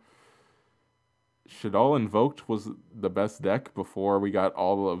remember, Shadal Invoked was the best deck before we got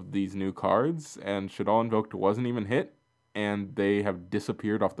all of these new cards, and Shadal Invoked wasn't even hit, and they have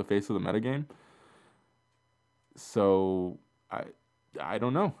disappeared off the face of the metagame. So I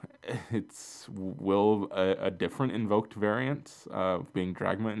don't know. Will a different invoked variant being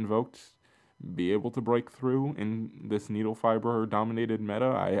Dragma invoked be able to break through in this needle fiber dominated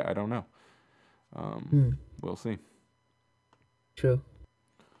meta. I don't know. We'll see. True.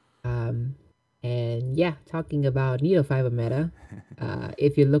 And yeah, talking about needle fiber meta,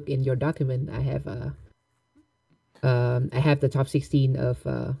 if you look in your document, I have the top 16 of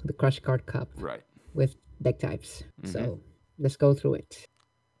the Crush Card Cup Right. with deck types. So let's go through it.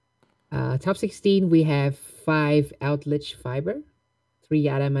 Top 16, we have 5 Outlich Fiber, 3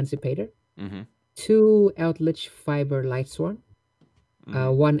 Adamantipator, 2 Outlich Fiber Lightsworn,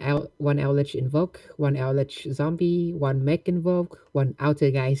 1 Outlich Invoke, 1 Outlich Zombie, 1 Mech Invoke, 1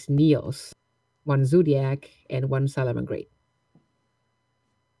 Outergeist Neos, 1 Zodiac, and 1 Salamangreat.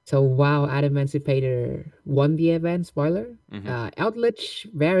 So while Adamantipator won the event, spoiler, Outlich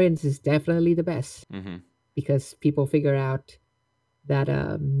variants is definitely the best because people figure out that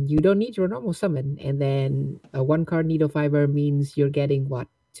you don't need your normal summon, and then a 1-card Needle Fiber means you're getting what,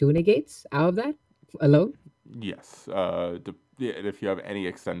 2 negates out of that alone? Yes. If you have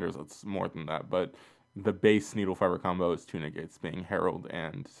any extenders, it's more than that. But the base Needle Fiber combo is 2 negates, being Herald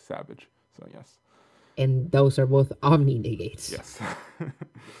and Savage. So yes. And those are both Omni negates. Yes.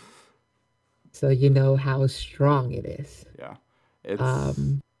 So you know how strong it is. Yeah. It's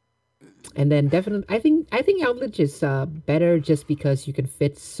and then definitely, I think Outlich is better just because you can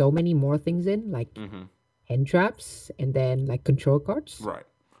fit so many more things in, like hand traps and then like control cards. Right.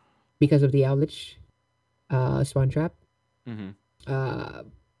 Because of the Outlich spawn trap.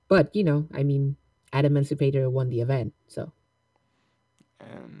 But you know, I mean, Adamantipator won the event, so.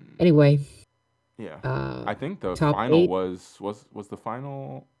 And anyway. Yeah. I think the top final 8, was the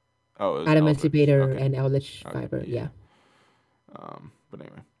final. Oh, it was Adamantipator okay. and Outlich Fiber. Yeah. But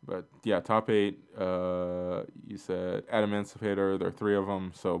anyway, yeah, top 8. You said Adamantipator. There are 3 of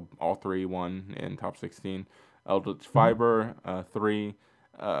them, so all 3 won in top 16. Eldritch Fiber, 3.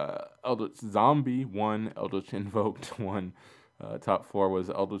 Eldritch Zombie, 1. Eldritch Invoked, 1. Top 4 was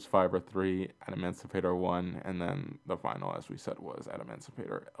Eldritch Fiber, 3. Adamantipator, 1. And then the final, as we said, was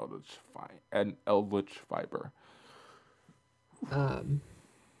Adamantipator, Eldritch Fiber.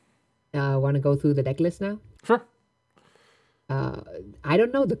 Want to go through the deck list now? Sure. I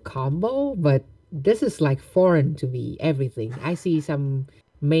don't know the combo, but this is like foreign to me, everything. I see some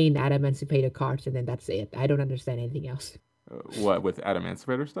main Adamantipator cards, and then that's it. I don't understand anything else. What, with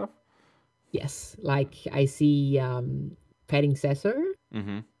Adamantipator stuff? Yes, like I see Petting Cessor.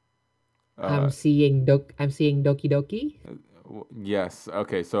 I'm seeing Doki Doki. Yes.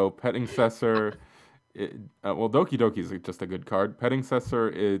 Okay. So Petting Cessor. Well, Doki Doki is just a good card. Petting Cessor,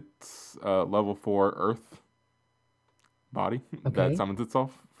 it's level 4 Earth body that summons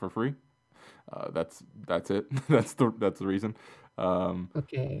itself for free. That's it. that's the reason.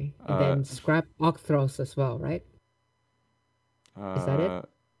 Okay. And then Scrap Octhros as well, right? Is that it?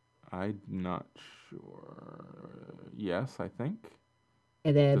 I'm not sure. Yes, I think.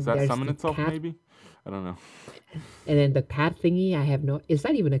 And then does that summon itself? Maybe. I don't know. And then the cat thingy, I have no. Is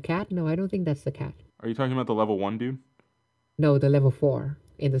that even a cat? No, I don't think that's the cat. Are you talking about the level 1 dude? No, the level 4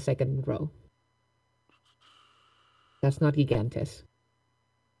 in the second row. That's not Gigantes.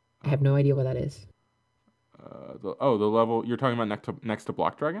 I have no idea what that is. The level you're talking about next to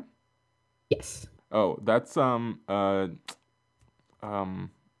Block Dragon? Yes. Oh, that's what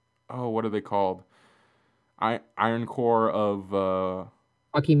are they called? Iron Core of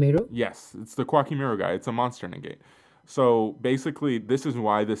Quackimiru? Yes, it's the Quackimiru guy. It's a monster negate. So basically, this is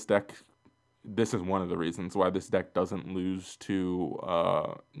one of the reasons why this deck doesn't lose to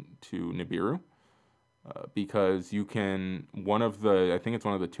Nibiru. Because you can I think it's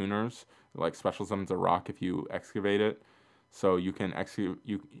one of the tuners, like special summons a rock if you excavate it. So you can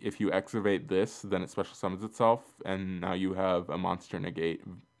if you excavate this, then it special summons itself, and now you have a monster negate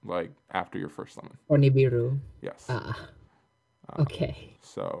like after your first summon. Or Nibiru. Yes. Okay.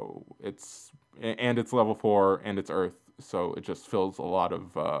 So it's level 4 and it's Earth, so it just fills a lot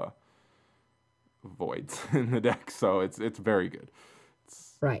of voids in the deck. So it's very good.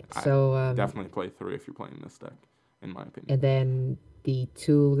 Right. So definitely play 3 if you're playing this deck, in my opinion. And then the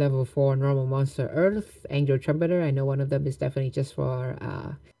 2 level 4 normal monster Earth, Angel Trumpeter. I know one of them is definitely just for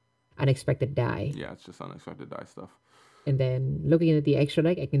unexpected die. Yeah, it's just unexpected die stuff. And then looking at the extra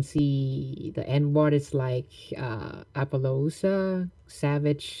deck, I can see the end board is like Apollousa,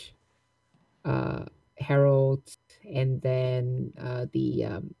 Savage, Herald, and then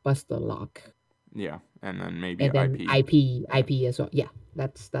the Buster Lock. Yeah, and then maybe and then IP. IP as well. Yeah,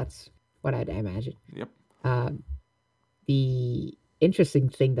 that's what I'd imagine. Yep. The interesting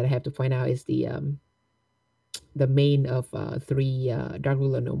thing that I have to point out is the main of 3 Dark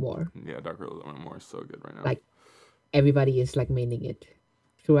Ruler No More. Yeah, Dark Ruler No More is so good right now. Like everybody is like maining it.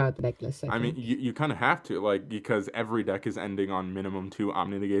 throughout the deck list, I I mean, think. you kind of have to, like, because every deck is ending on minimum 2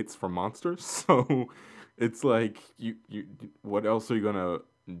 Omni Negates from monsters. So it's like, what else are you gonna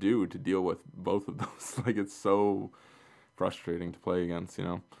do to deal with both of those? Like, it's so frustrating to play against,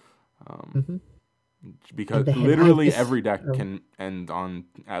 Hmm. because And then I literally just every deck can end on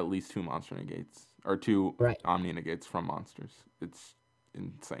at least 2 monster negates or 2 right. Omni Negates from monsters. It's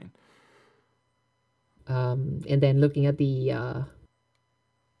insane. And then looking at the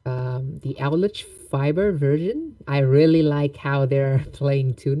Owlitch Fiber version, I really like how they're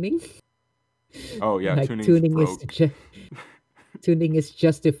playing tuning. Oh yeah, Like tuning's broke. tuning is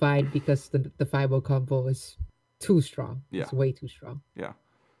justified because the Fiber combo is too strong. Yeah, It's way too strong. yeah.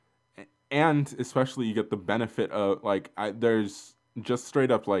 And especially you get the benefit of like there's just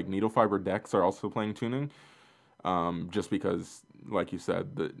straight up like needle fiber decks are also playing tuning, just because like you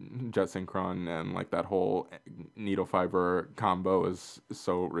said the Jet Synchron and like that whole needle fiber combo is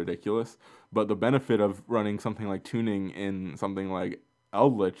so ridiculous. But the benefit of running something like tuning in something like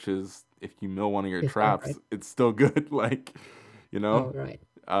Eldritch is if you mill one of your It's all traps, right. it's still good. Like, you know, Oh right.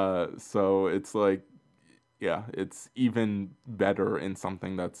 so it's like yeah, it's even better in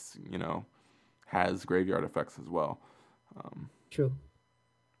something that's has graveyard effects as well. Um, True.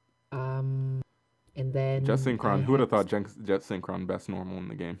 And Jet then I Synchron, who would have have thought Jet Synchron best normal in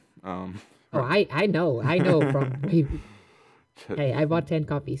the game? oh Right. I know from Jet- hey, I bought 10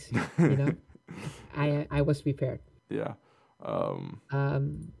 copies, you know. I was prepared. yeah. Um,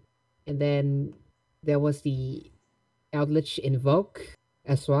 Um and then there was the Eldritch Invoke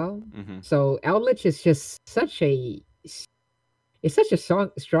as well. mhm. So Eldritch is just it's such a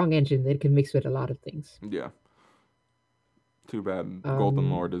strong engine that it can mix with a lot of things. Yeah. Too bad Golden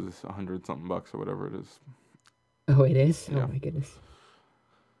Um Lord is 100 something bucks or whatever it is. oh it is? Oh Yeah. my goodness.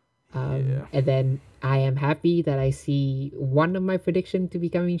 Yeah. And then I am happy that I see one of my prediction to be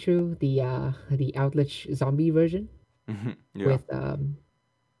coming true, the Eldritch zombie version Yeah. with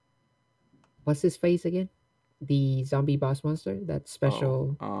what's his face again? The zombie boss monster, that Oh,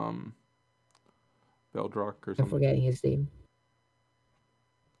 special Beldrock or I'm something. forgetting his name.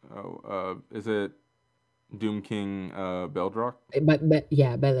 Oh, is it Doom King Beldrock? But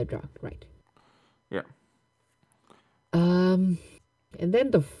yeah, Belladrock, right. Yeah. Um and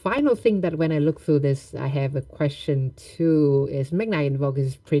then the final thing that when I look through this, I have a question too is Magnite Invoke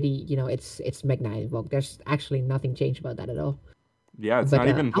is pretty, it's Magnite Invoke. There's actually nothing changed about that at all. Yeah, it's But not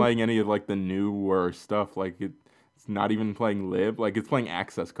even playing any of like the newer stuff. Like it's not even playing lib. Like it's playing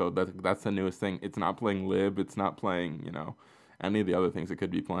access code. That's the newest thing. It's not playing lib. It's not playing any of the other things it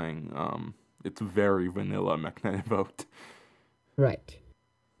could be playing. It's very vanilla Mechanic Vote. right.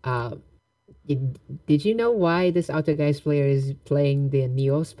 Um did you know why this Autogeist player is playing the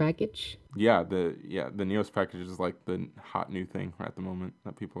Neos package? The Neos package is like the hot new thing at the moment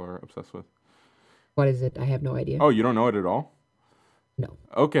that people are obsessed with. What is it? I have no idea. Oh, you don't know it at all? No.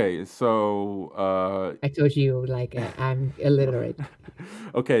 Okay, so I told you like I'm illiterate.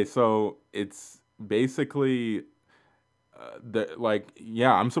 okay, so it's basically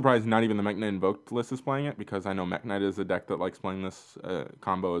I'm surprised not even the Mech Knight Invoked list is playing it because I know Mech Knight is a deck that likes playing this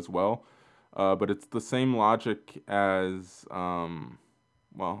combo as well. But it's the same logic as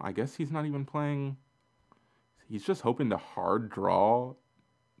well, I guess he's not even playing. He's just hoping to hard draw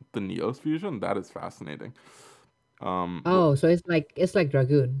the Neos fusion. That is fascinating. Oh, so it's like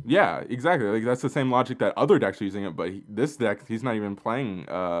Dragoon. Yeah, exactly. Like that's the same logic that other decks are using it, but this deck he's not even playing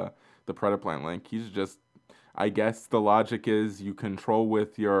the Predaplant Link. He's just, I guess the logic is you control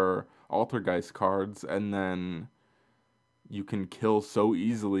with your Altergeist cards, and then you can kill so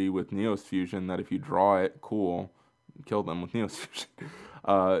easily with Neos Fusion that if you draw it, cool, kill them with Neos Fusion.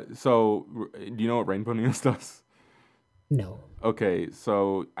 Do you know what Rainbow Neos does? No. Okay,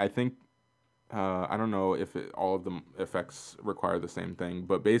 so I think I don't know if all of the effects require the same thing,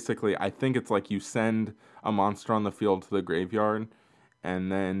 but basically, I think it's like you send a monster on the field to the graveyard, and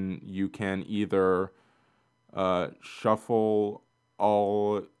then you can either shuffle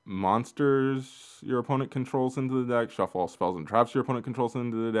all monsters your opponent controls into the deck, shuffle all spells and traps your opponent controls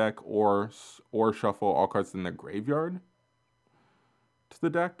into the deck, or shuffle all cards in the graveyard to the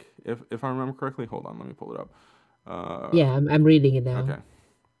deck. If I remember correctly, hold on, let me pull it up. Yeah, I'm reading it now. Okay.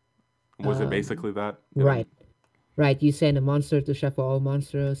 Was it basically that? Right. Right. You send a monster to shuffle all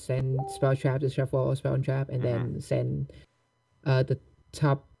monsters, send spell trap to shuffle all spell and trap, and then send the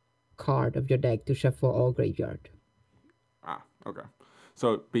top card of your deck to shuffle all graveyard. Ah, okay.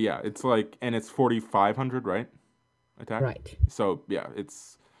 So, but yeah, it's like, and it's 4,500, right? Attack? Right. So, yeah,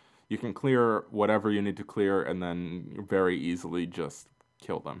 you can clear whatever you need to clear and then very easily just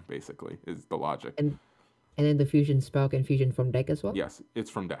kill them, basically, is the logic. And then the fusion spell can fusion from deck as well? Yes, it's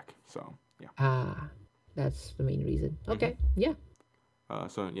from deck. So yeah. Ah, that's the main reason. Mm-hmm. Okay, yeah.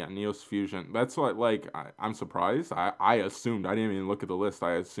 So yeah, Neos Fusion. That's what like I'm surprised. I assumed I didn't even look at the list.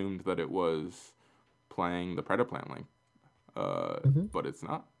 I assumed that it was playing the Predaplan link, Mm-hmm. but it's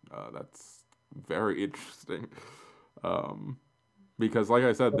not. That's very interesting. Um, because like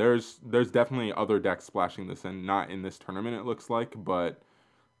I said, there's definitely other decks splashing this in. Not in this tournament, it looks like, but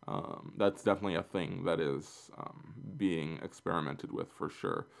that's definitely a thing that is being experimented with for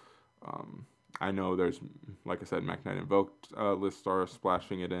sure. Um, I know there's, like I said, Mekk-Knight Invoked lists are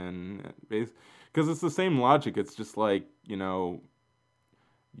splashing it in because it's the same logic. It's just like you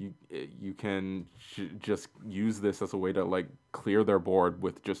can just use this as a way to like clear their board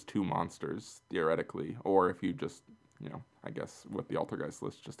with just two monsters theoretically, or if you just I guess with the Altergeist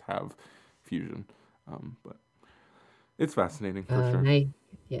list just have fusion, but it's fascinating for sure.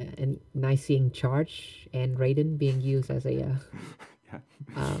 Yeah, and nice seeing Charge and Raiden being used as a Yeah.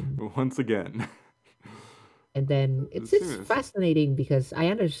 um Once again. and then it's Serious. fascinating because I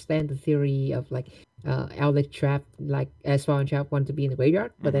understand the theory of like Outlet Trap, like Spawn Trap want to be in the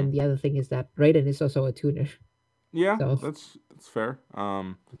graveyard, but then the other thing is that Raiden is also a tuner. Yeah, So that's fair.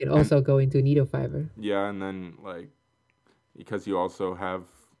 you can And also go into Needle Fiber. yeah, and then like because you also have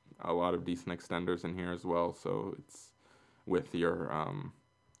a lot of decent extenders in here as well, so it's with your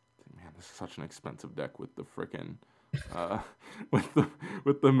man, this is such an expensive deck with the frickin' uh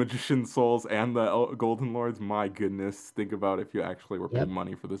with the Magician Souls and the Golden Lords. My goodness, think about if you actually were paying Yep.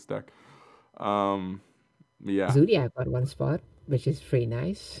 money for this deck. Yeah. Zodiac got one spot, which is pretty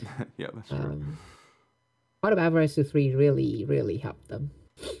nice. Yeah, that's true. Pot of Avarice to 3 really, really helped them.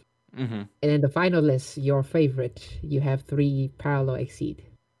 Mm-hmm. And then the final list, your favorite, you have 3 Parallel Exceed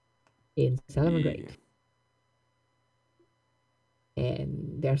in Salamangreat.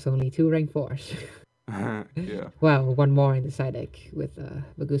 And there's only 2 rank 4s. Yeah. Well, one more in the side deck with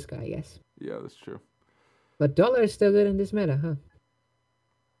Baguska, I guess. Yeah, that's true. But Dollar is still good in this meta, huh?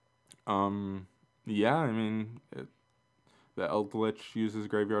 Yeah, I mean, the Eldritch uses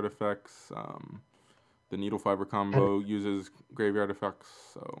graveyard effects. The Needle Fiber combo uses graveyard effects,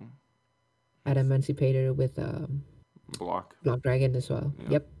 so... Emancipator with Block Dragon as well. Yeah.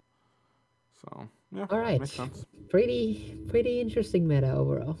 Yep. So, yeah, All right. makes sense. Pretty interesting meta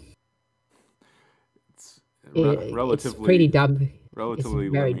overall. It's relatively... It's pretty dumb. Relatively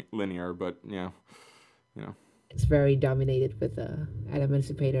very, linear, but yeah, It's very dominated with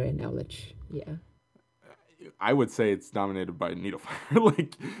Emancipator and Eldritch. Yeah. I would say it's dominated by Needle Fiber.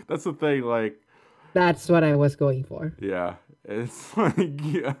 Like, that's the thing, like... That's what I was going for. Yeah, it's like,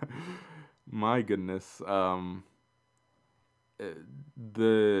 yeah, my goodness.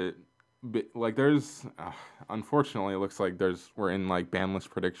 There's, unfortunately, it looks like we're in like ban list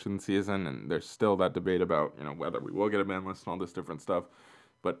prediction season, and there's still that debate about whether we will get a ban list and all this different stuff.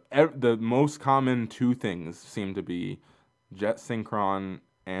 But the most common 2 things seem to be Jet Synchron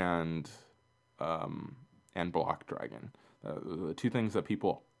and Block Dragon. The 2 things that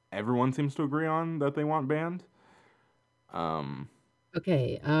everyone seems to agree on that they want banned.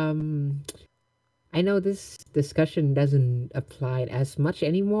 Okay. I know this discussion doesn't apply as much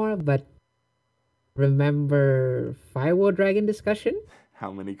anymore, but remember Firewall Dragon discussion? How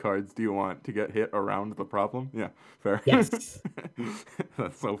many cards do you want to get hit around the problem? Yeah, fair. Yes.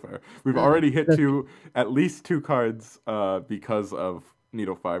 That's so fair. We've already hit at least 2 cards because of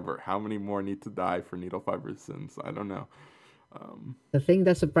Needle Fiber. How many more need to die for Needle Fiber's sins? I don't know. The thing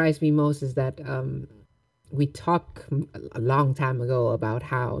that surprised me most is that we talked a long time ago about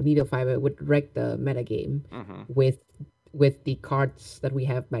how Needle Fiber would wreck the metagame with the cards that we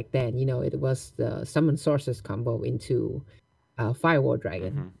have back then. It was the Summon Sources combo into Firewall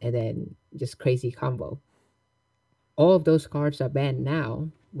Dragon, and then just crazy combo. All of those cards are banned now,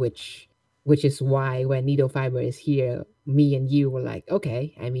 which is why when Needle Fiber is here, me and you were like,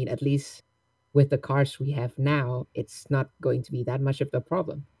 okay, I mean, at least with the cards we have now, it's not going to be that much of a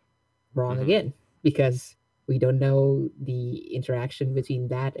problem. Wrong again, because we don't know the interaction between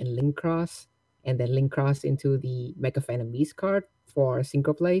that and Link Cross, and then Link Cross into the Mecha Phantom Beast card for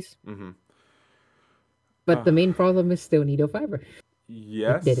synchro plays. But the main problem is still Needle Fiber.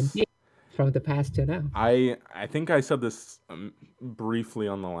 Yes. It didn't change from the past to now. I think I said this briefly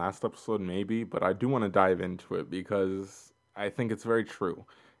on the last episode, maybe, but I do want to dive into it because I think it's very true.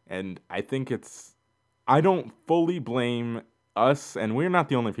 And I think I don't fully blame us, and we're not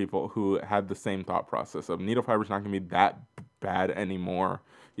the only people who had the same thought process of Needle Fiber's not going to be that bad anymore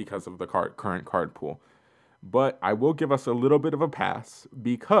because of the current card pool. But I will give us a little bit of a pass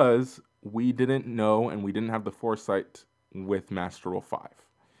because we didn't know and we didn't have the foresight with Master Rule 5.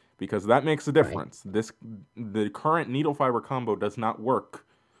 because that makes a Right. difference. The current needle fiber combo does not work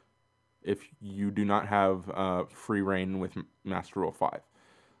if you do not have free reign with Master Rule 5.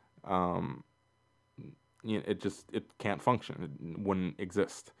 It can't function. It wouldn't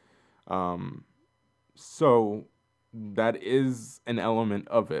exist. So that is an element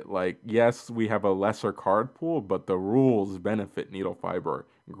of it. Like, yes, we have a lesser card pool, but the rules benefit needle fiber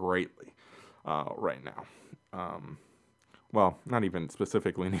greatly right now. Well, not even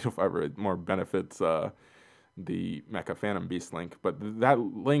specifically needle fiber. It more benefits the Mecha Phantom Beast link, but that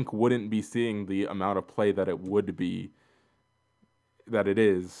link wouldn't be seeing the amount of play that it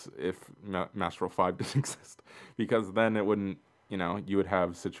is if Master Rule 5 didn't exist, because then it wouldn't, you would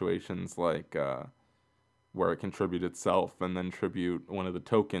have situations like where it can tribute itself and then tribute one of the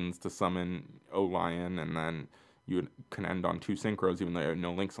tokens to summon O-Lion, and then you can end on 2 synchros even though there are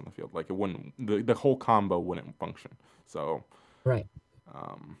no links on the field. Like, it wouldn't, the whole combo wouldn't function. So Right.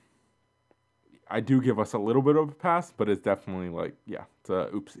 I do give us a little bit of a pass, but it's definitely like, yeah, it's a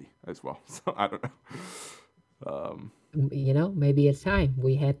oopsie as well. So I don't know. Maybe it's time.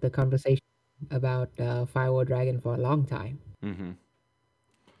 We had the conversation about Firewall Dragon for a long time, Mm-hmm.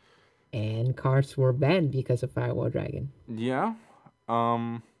 and cards were banned because of Firewall Dragon. Yeah.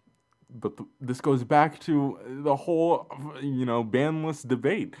 But this goes back to the whole, banless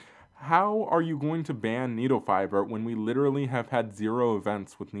debate. How are you going to ban needle fiber when we literally have had 0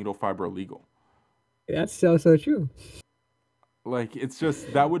 events with needle fiber legal? That's so true. Like, it's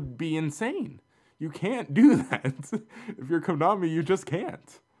just, that would be insane. You can't do that. If you're Konami, you just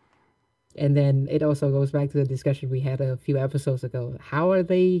can't. And then it also goes back to the discussion we had a few episodes ago. How are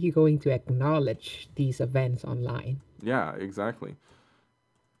they going to acknowledge these events online? Yeah, exactly.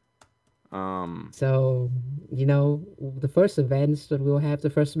 So, the first events that we'll have, the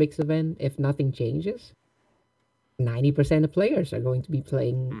first mix event, if nothing changes, 90% of players are going to be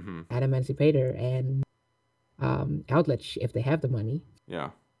playing Adam Emancipator and Outlet if they have the money. Yeah.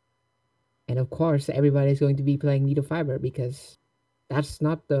 And of course, everybody's going to be playing Needle Fiber because that's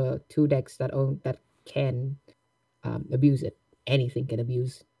not the 2 decks that can abuse it. Anything can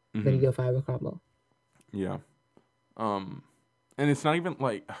abuse the Needle Fiber combo. Yeah. And it's not even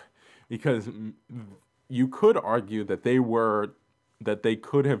like, because you could argue that they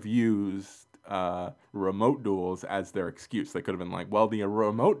could have used remote duels as their excuse. They could have been like, well, the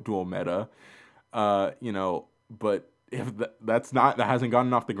remote duel meta, but if that hasn't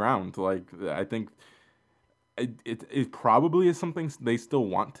gotten off the ground. Like, I think it probably is something they still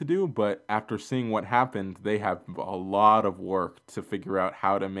want to do, but after seeing what happened, they have a lot of work to figure out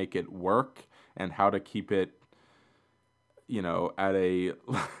how to make it work and how to keep it, at a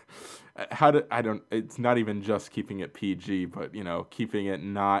it's not even just keeping it PG, but keeping it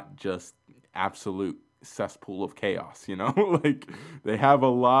not just absolute cesspool of chaos. Like, they have a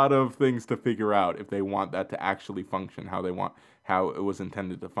lot of things to figure out if they want that to actually function how it was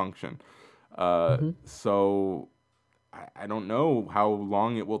intended to function. So I don't know how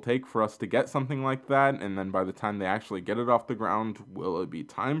long it will take for us to get something like that, and then by the time they actually get it off the ground, will it be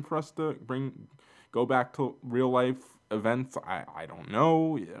time for us to go back to real life events? I don't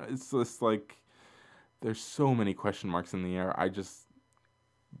know. It's just like, there's so many question marks in the air.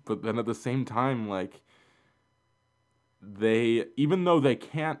 But then at the same time, like, even though they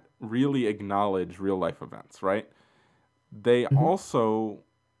can't really acknowledge real life events, right? They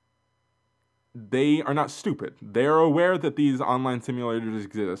they are not stupid. They're aware that these online simulators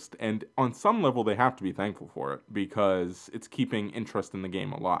exist, and on some level they have to be thankful for it because it's keeping interest in the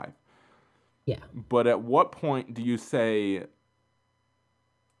game alive. Yeah. But at what point do you say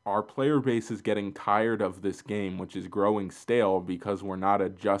our player base is getting tired of this game, which is growing stale because we're not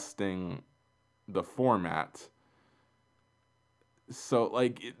adjusting the format? So,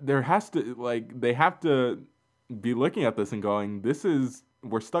 like, they have to be looking at this and going,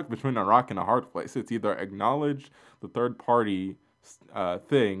 we're stuck between a rock and a hard place. It's either acknowledge the third party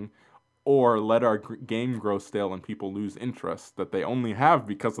thing, or let our game grow stale and people lose interest that they only have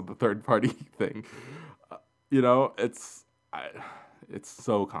because of the third party thing. It's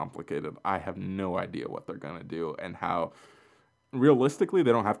so complicated. I have no idea what they're gonna do and how. Realistically,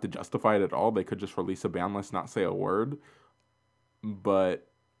 they don't have to justify it at all. They could just release a ban list, not say a word. But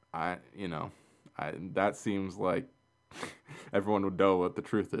that seems like everyone would know what the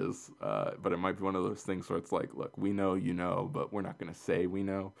truth is. But it might be one of those things where it's like, look, we know you know, but we're not going to say we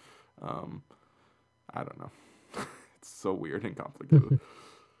know. I don't know. It's so weird and complicated.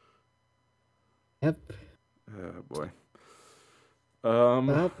 Yep. Boy.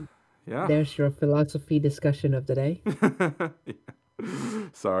 Well, yeah. There's your philosophy discussion of the day.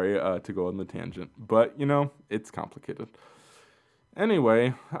 Sorry to go on the tangent, but it's complicated.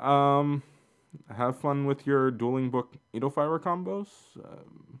 Anyway, have fun with your Dueling Book Edelfire combos.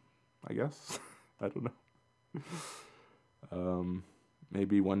 I guess. I don't know.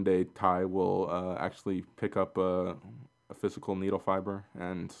 Maybe one day Ty will actually pick up a physical needle fiber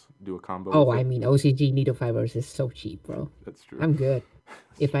and do a combo Oh, with I it. mean, OCG Needle Fibers is so cheap, bro. That's true. I'm good.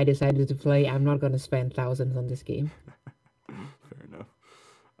 If I decided to play, I'm not gonna spend thousands on this game. Fair enough.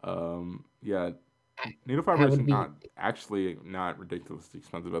 Yeah, I, needle I fiber is would be, not ridiculously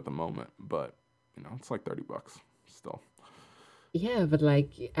expensive at the moment, but it's like $30 still. yeah, but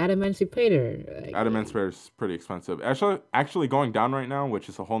like Adamancipator, Adamant Spare is pretty expensive. Actually going down right now, which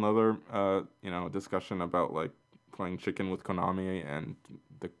is a whole nother discussion about like playing chicken with Konami and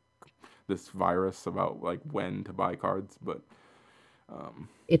this virus about like when to buy cards. But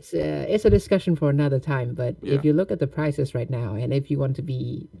it's a discussion for another time. But yeah, if you look at the prices right now, and if you want to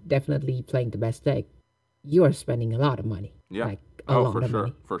be definitely playing the best deck, you are spending a lot of money. yeah, Like a lot of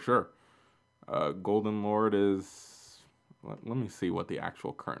money. for sure. Golden Lord is. Let me see what the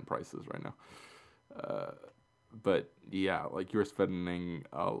actual current price is right now. But yeah, like you're spending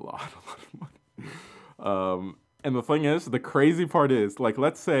a lot of money. And the thing is, the crazy part is, like,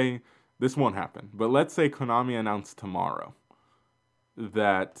 let's say this won't happen, but let's say Konami announced tomorrow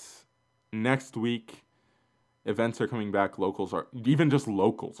that next week events are coming back, even just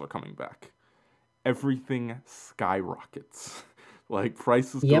locals are coming back. Everything skyrockets. Like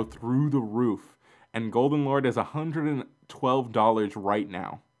prices go Yep. through the roof. And Golden Lord is $112 right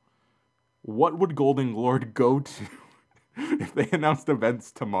now. What would Golden Lord go to if they announced events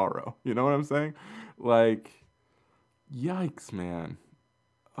tomorrow? You know what I'm saying? Like, yikes, man.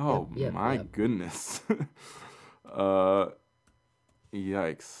 Oh my Yep. goodness.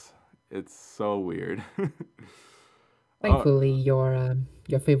 Yikes. It's so weird. Thankfully, your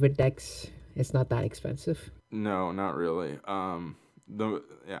favorite decks is not that expensive. No, not really.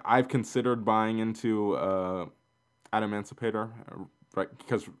 I've considered buying into Adamancipator, right?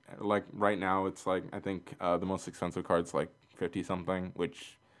 Because like right now, it's like I think the most expensive card's like 50 something,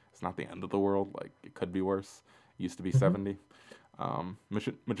 which is not the end of the world. Like it could be worse. It used to be 70.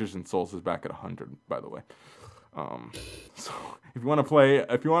 Magician Souls is back at 100, by the way. So if you want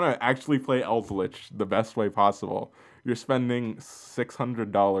to actually play Eldritch the best way possible, you're spending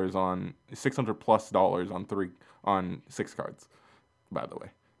 $600 plus on 6 cards, by the way.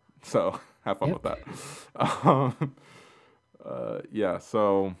 So have fun with that.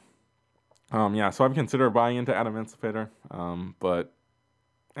 So I've considered buying into Adamancipator, but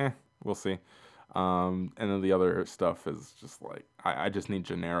we'll see. And then the other stuff is just like I just need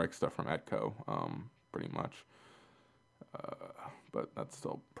generic stuff from Edco, pretty much. But that's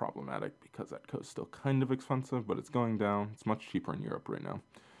still problematic because Edco is still kind of expensive, but it's going down. It's much cheaper in Europe right now.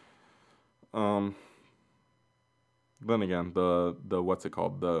 Then again, the what's it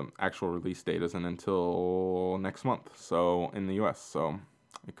called? The actual release date isn't until next month. So in the US, so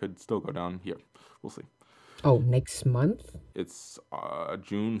it could still go down here. We'll see. Oh, next month? It's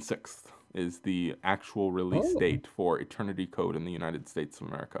June 6th is the actual release date for Eternity Code in the United States of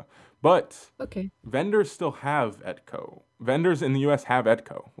America. But Okay. vendors still have Edco. Vendors in the US have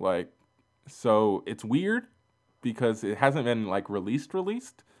Edco. Like, so it's weird because it hasn't been like released.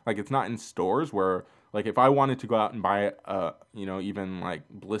 Like it's not in stores where like if I wanted to go out and buy even like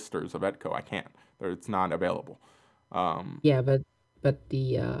blisters of Edco, I can't. It's not available. Yeah, but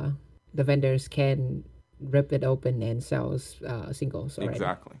the vendors can rip it open and sell singles already.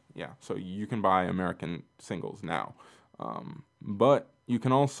 Exactly. Yeah. So you can buy American singles now, but you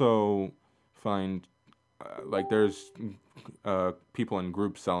can also find like there's people in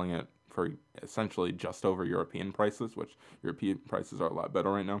groups selling it for essentially just over European prices, which European prices are a lot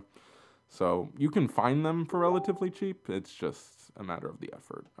better right now. So you can find them for relatively cheap. It's just a matter of the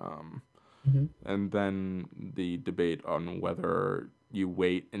effort. And then the debate on whether you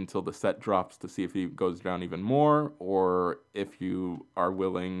wait until the set drops to see if it goes down even more, or if you are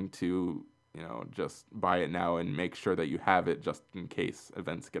willing to, just buy it now and make sure that you have it just in case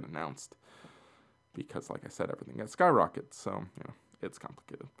events get announced. Because, like I said, everything gets skyrockets, so it's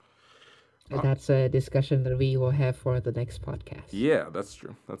complicated. That's a discussion that we will have for the next podcast. Yeah, that's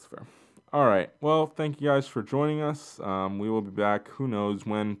true. That's fair. All right. Well, thank you guys for joining us. We will be back. Who knows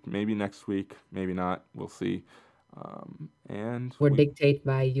when? Maybe next week. Maybe not. We'll see. And We're dictated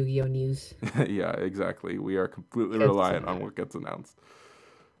by Yu-Gi-Oh! News. Yeah, exactly. We are completely reliant on what gets announced.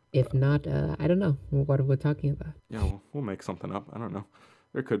 If not, I don't know what we're talking about. Yeah, we'll make something up. I don't know.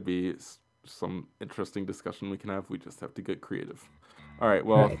 There could be some interesting discussion we can have. We just have to get creative. All right.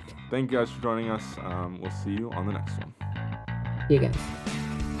 Well, Thank you guys for joining us. We'll see you on the next one. See you guys.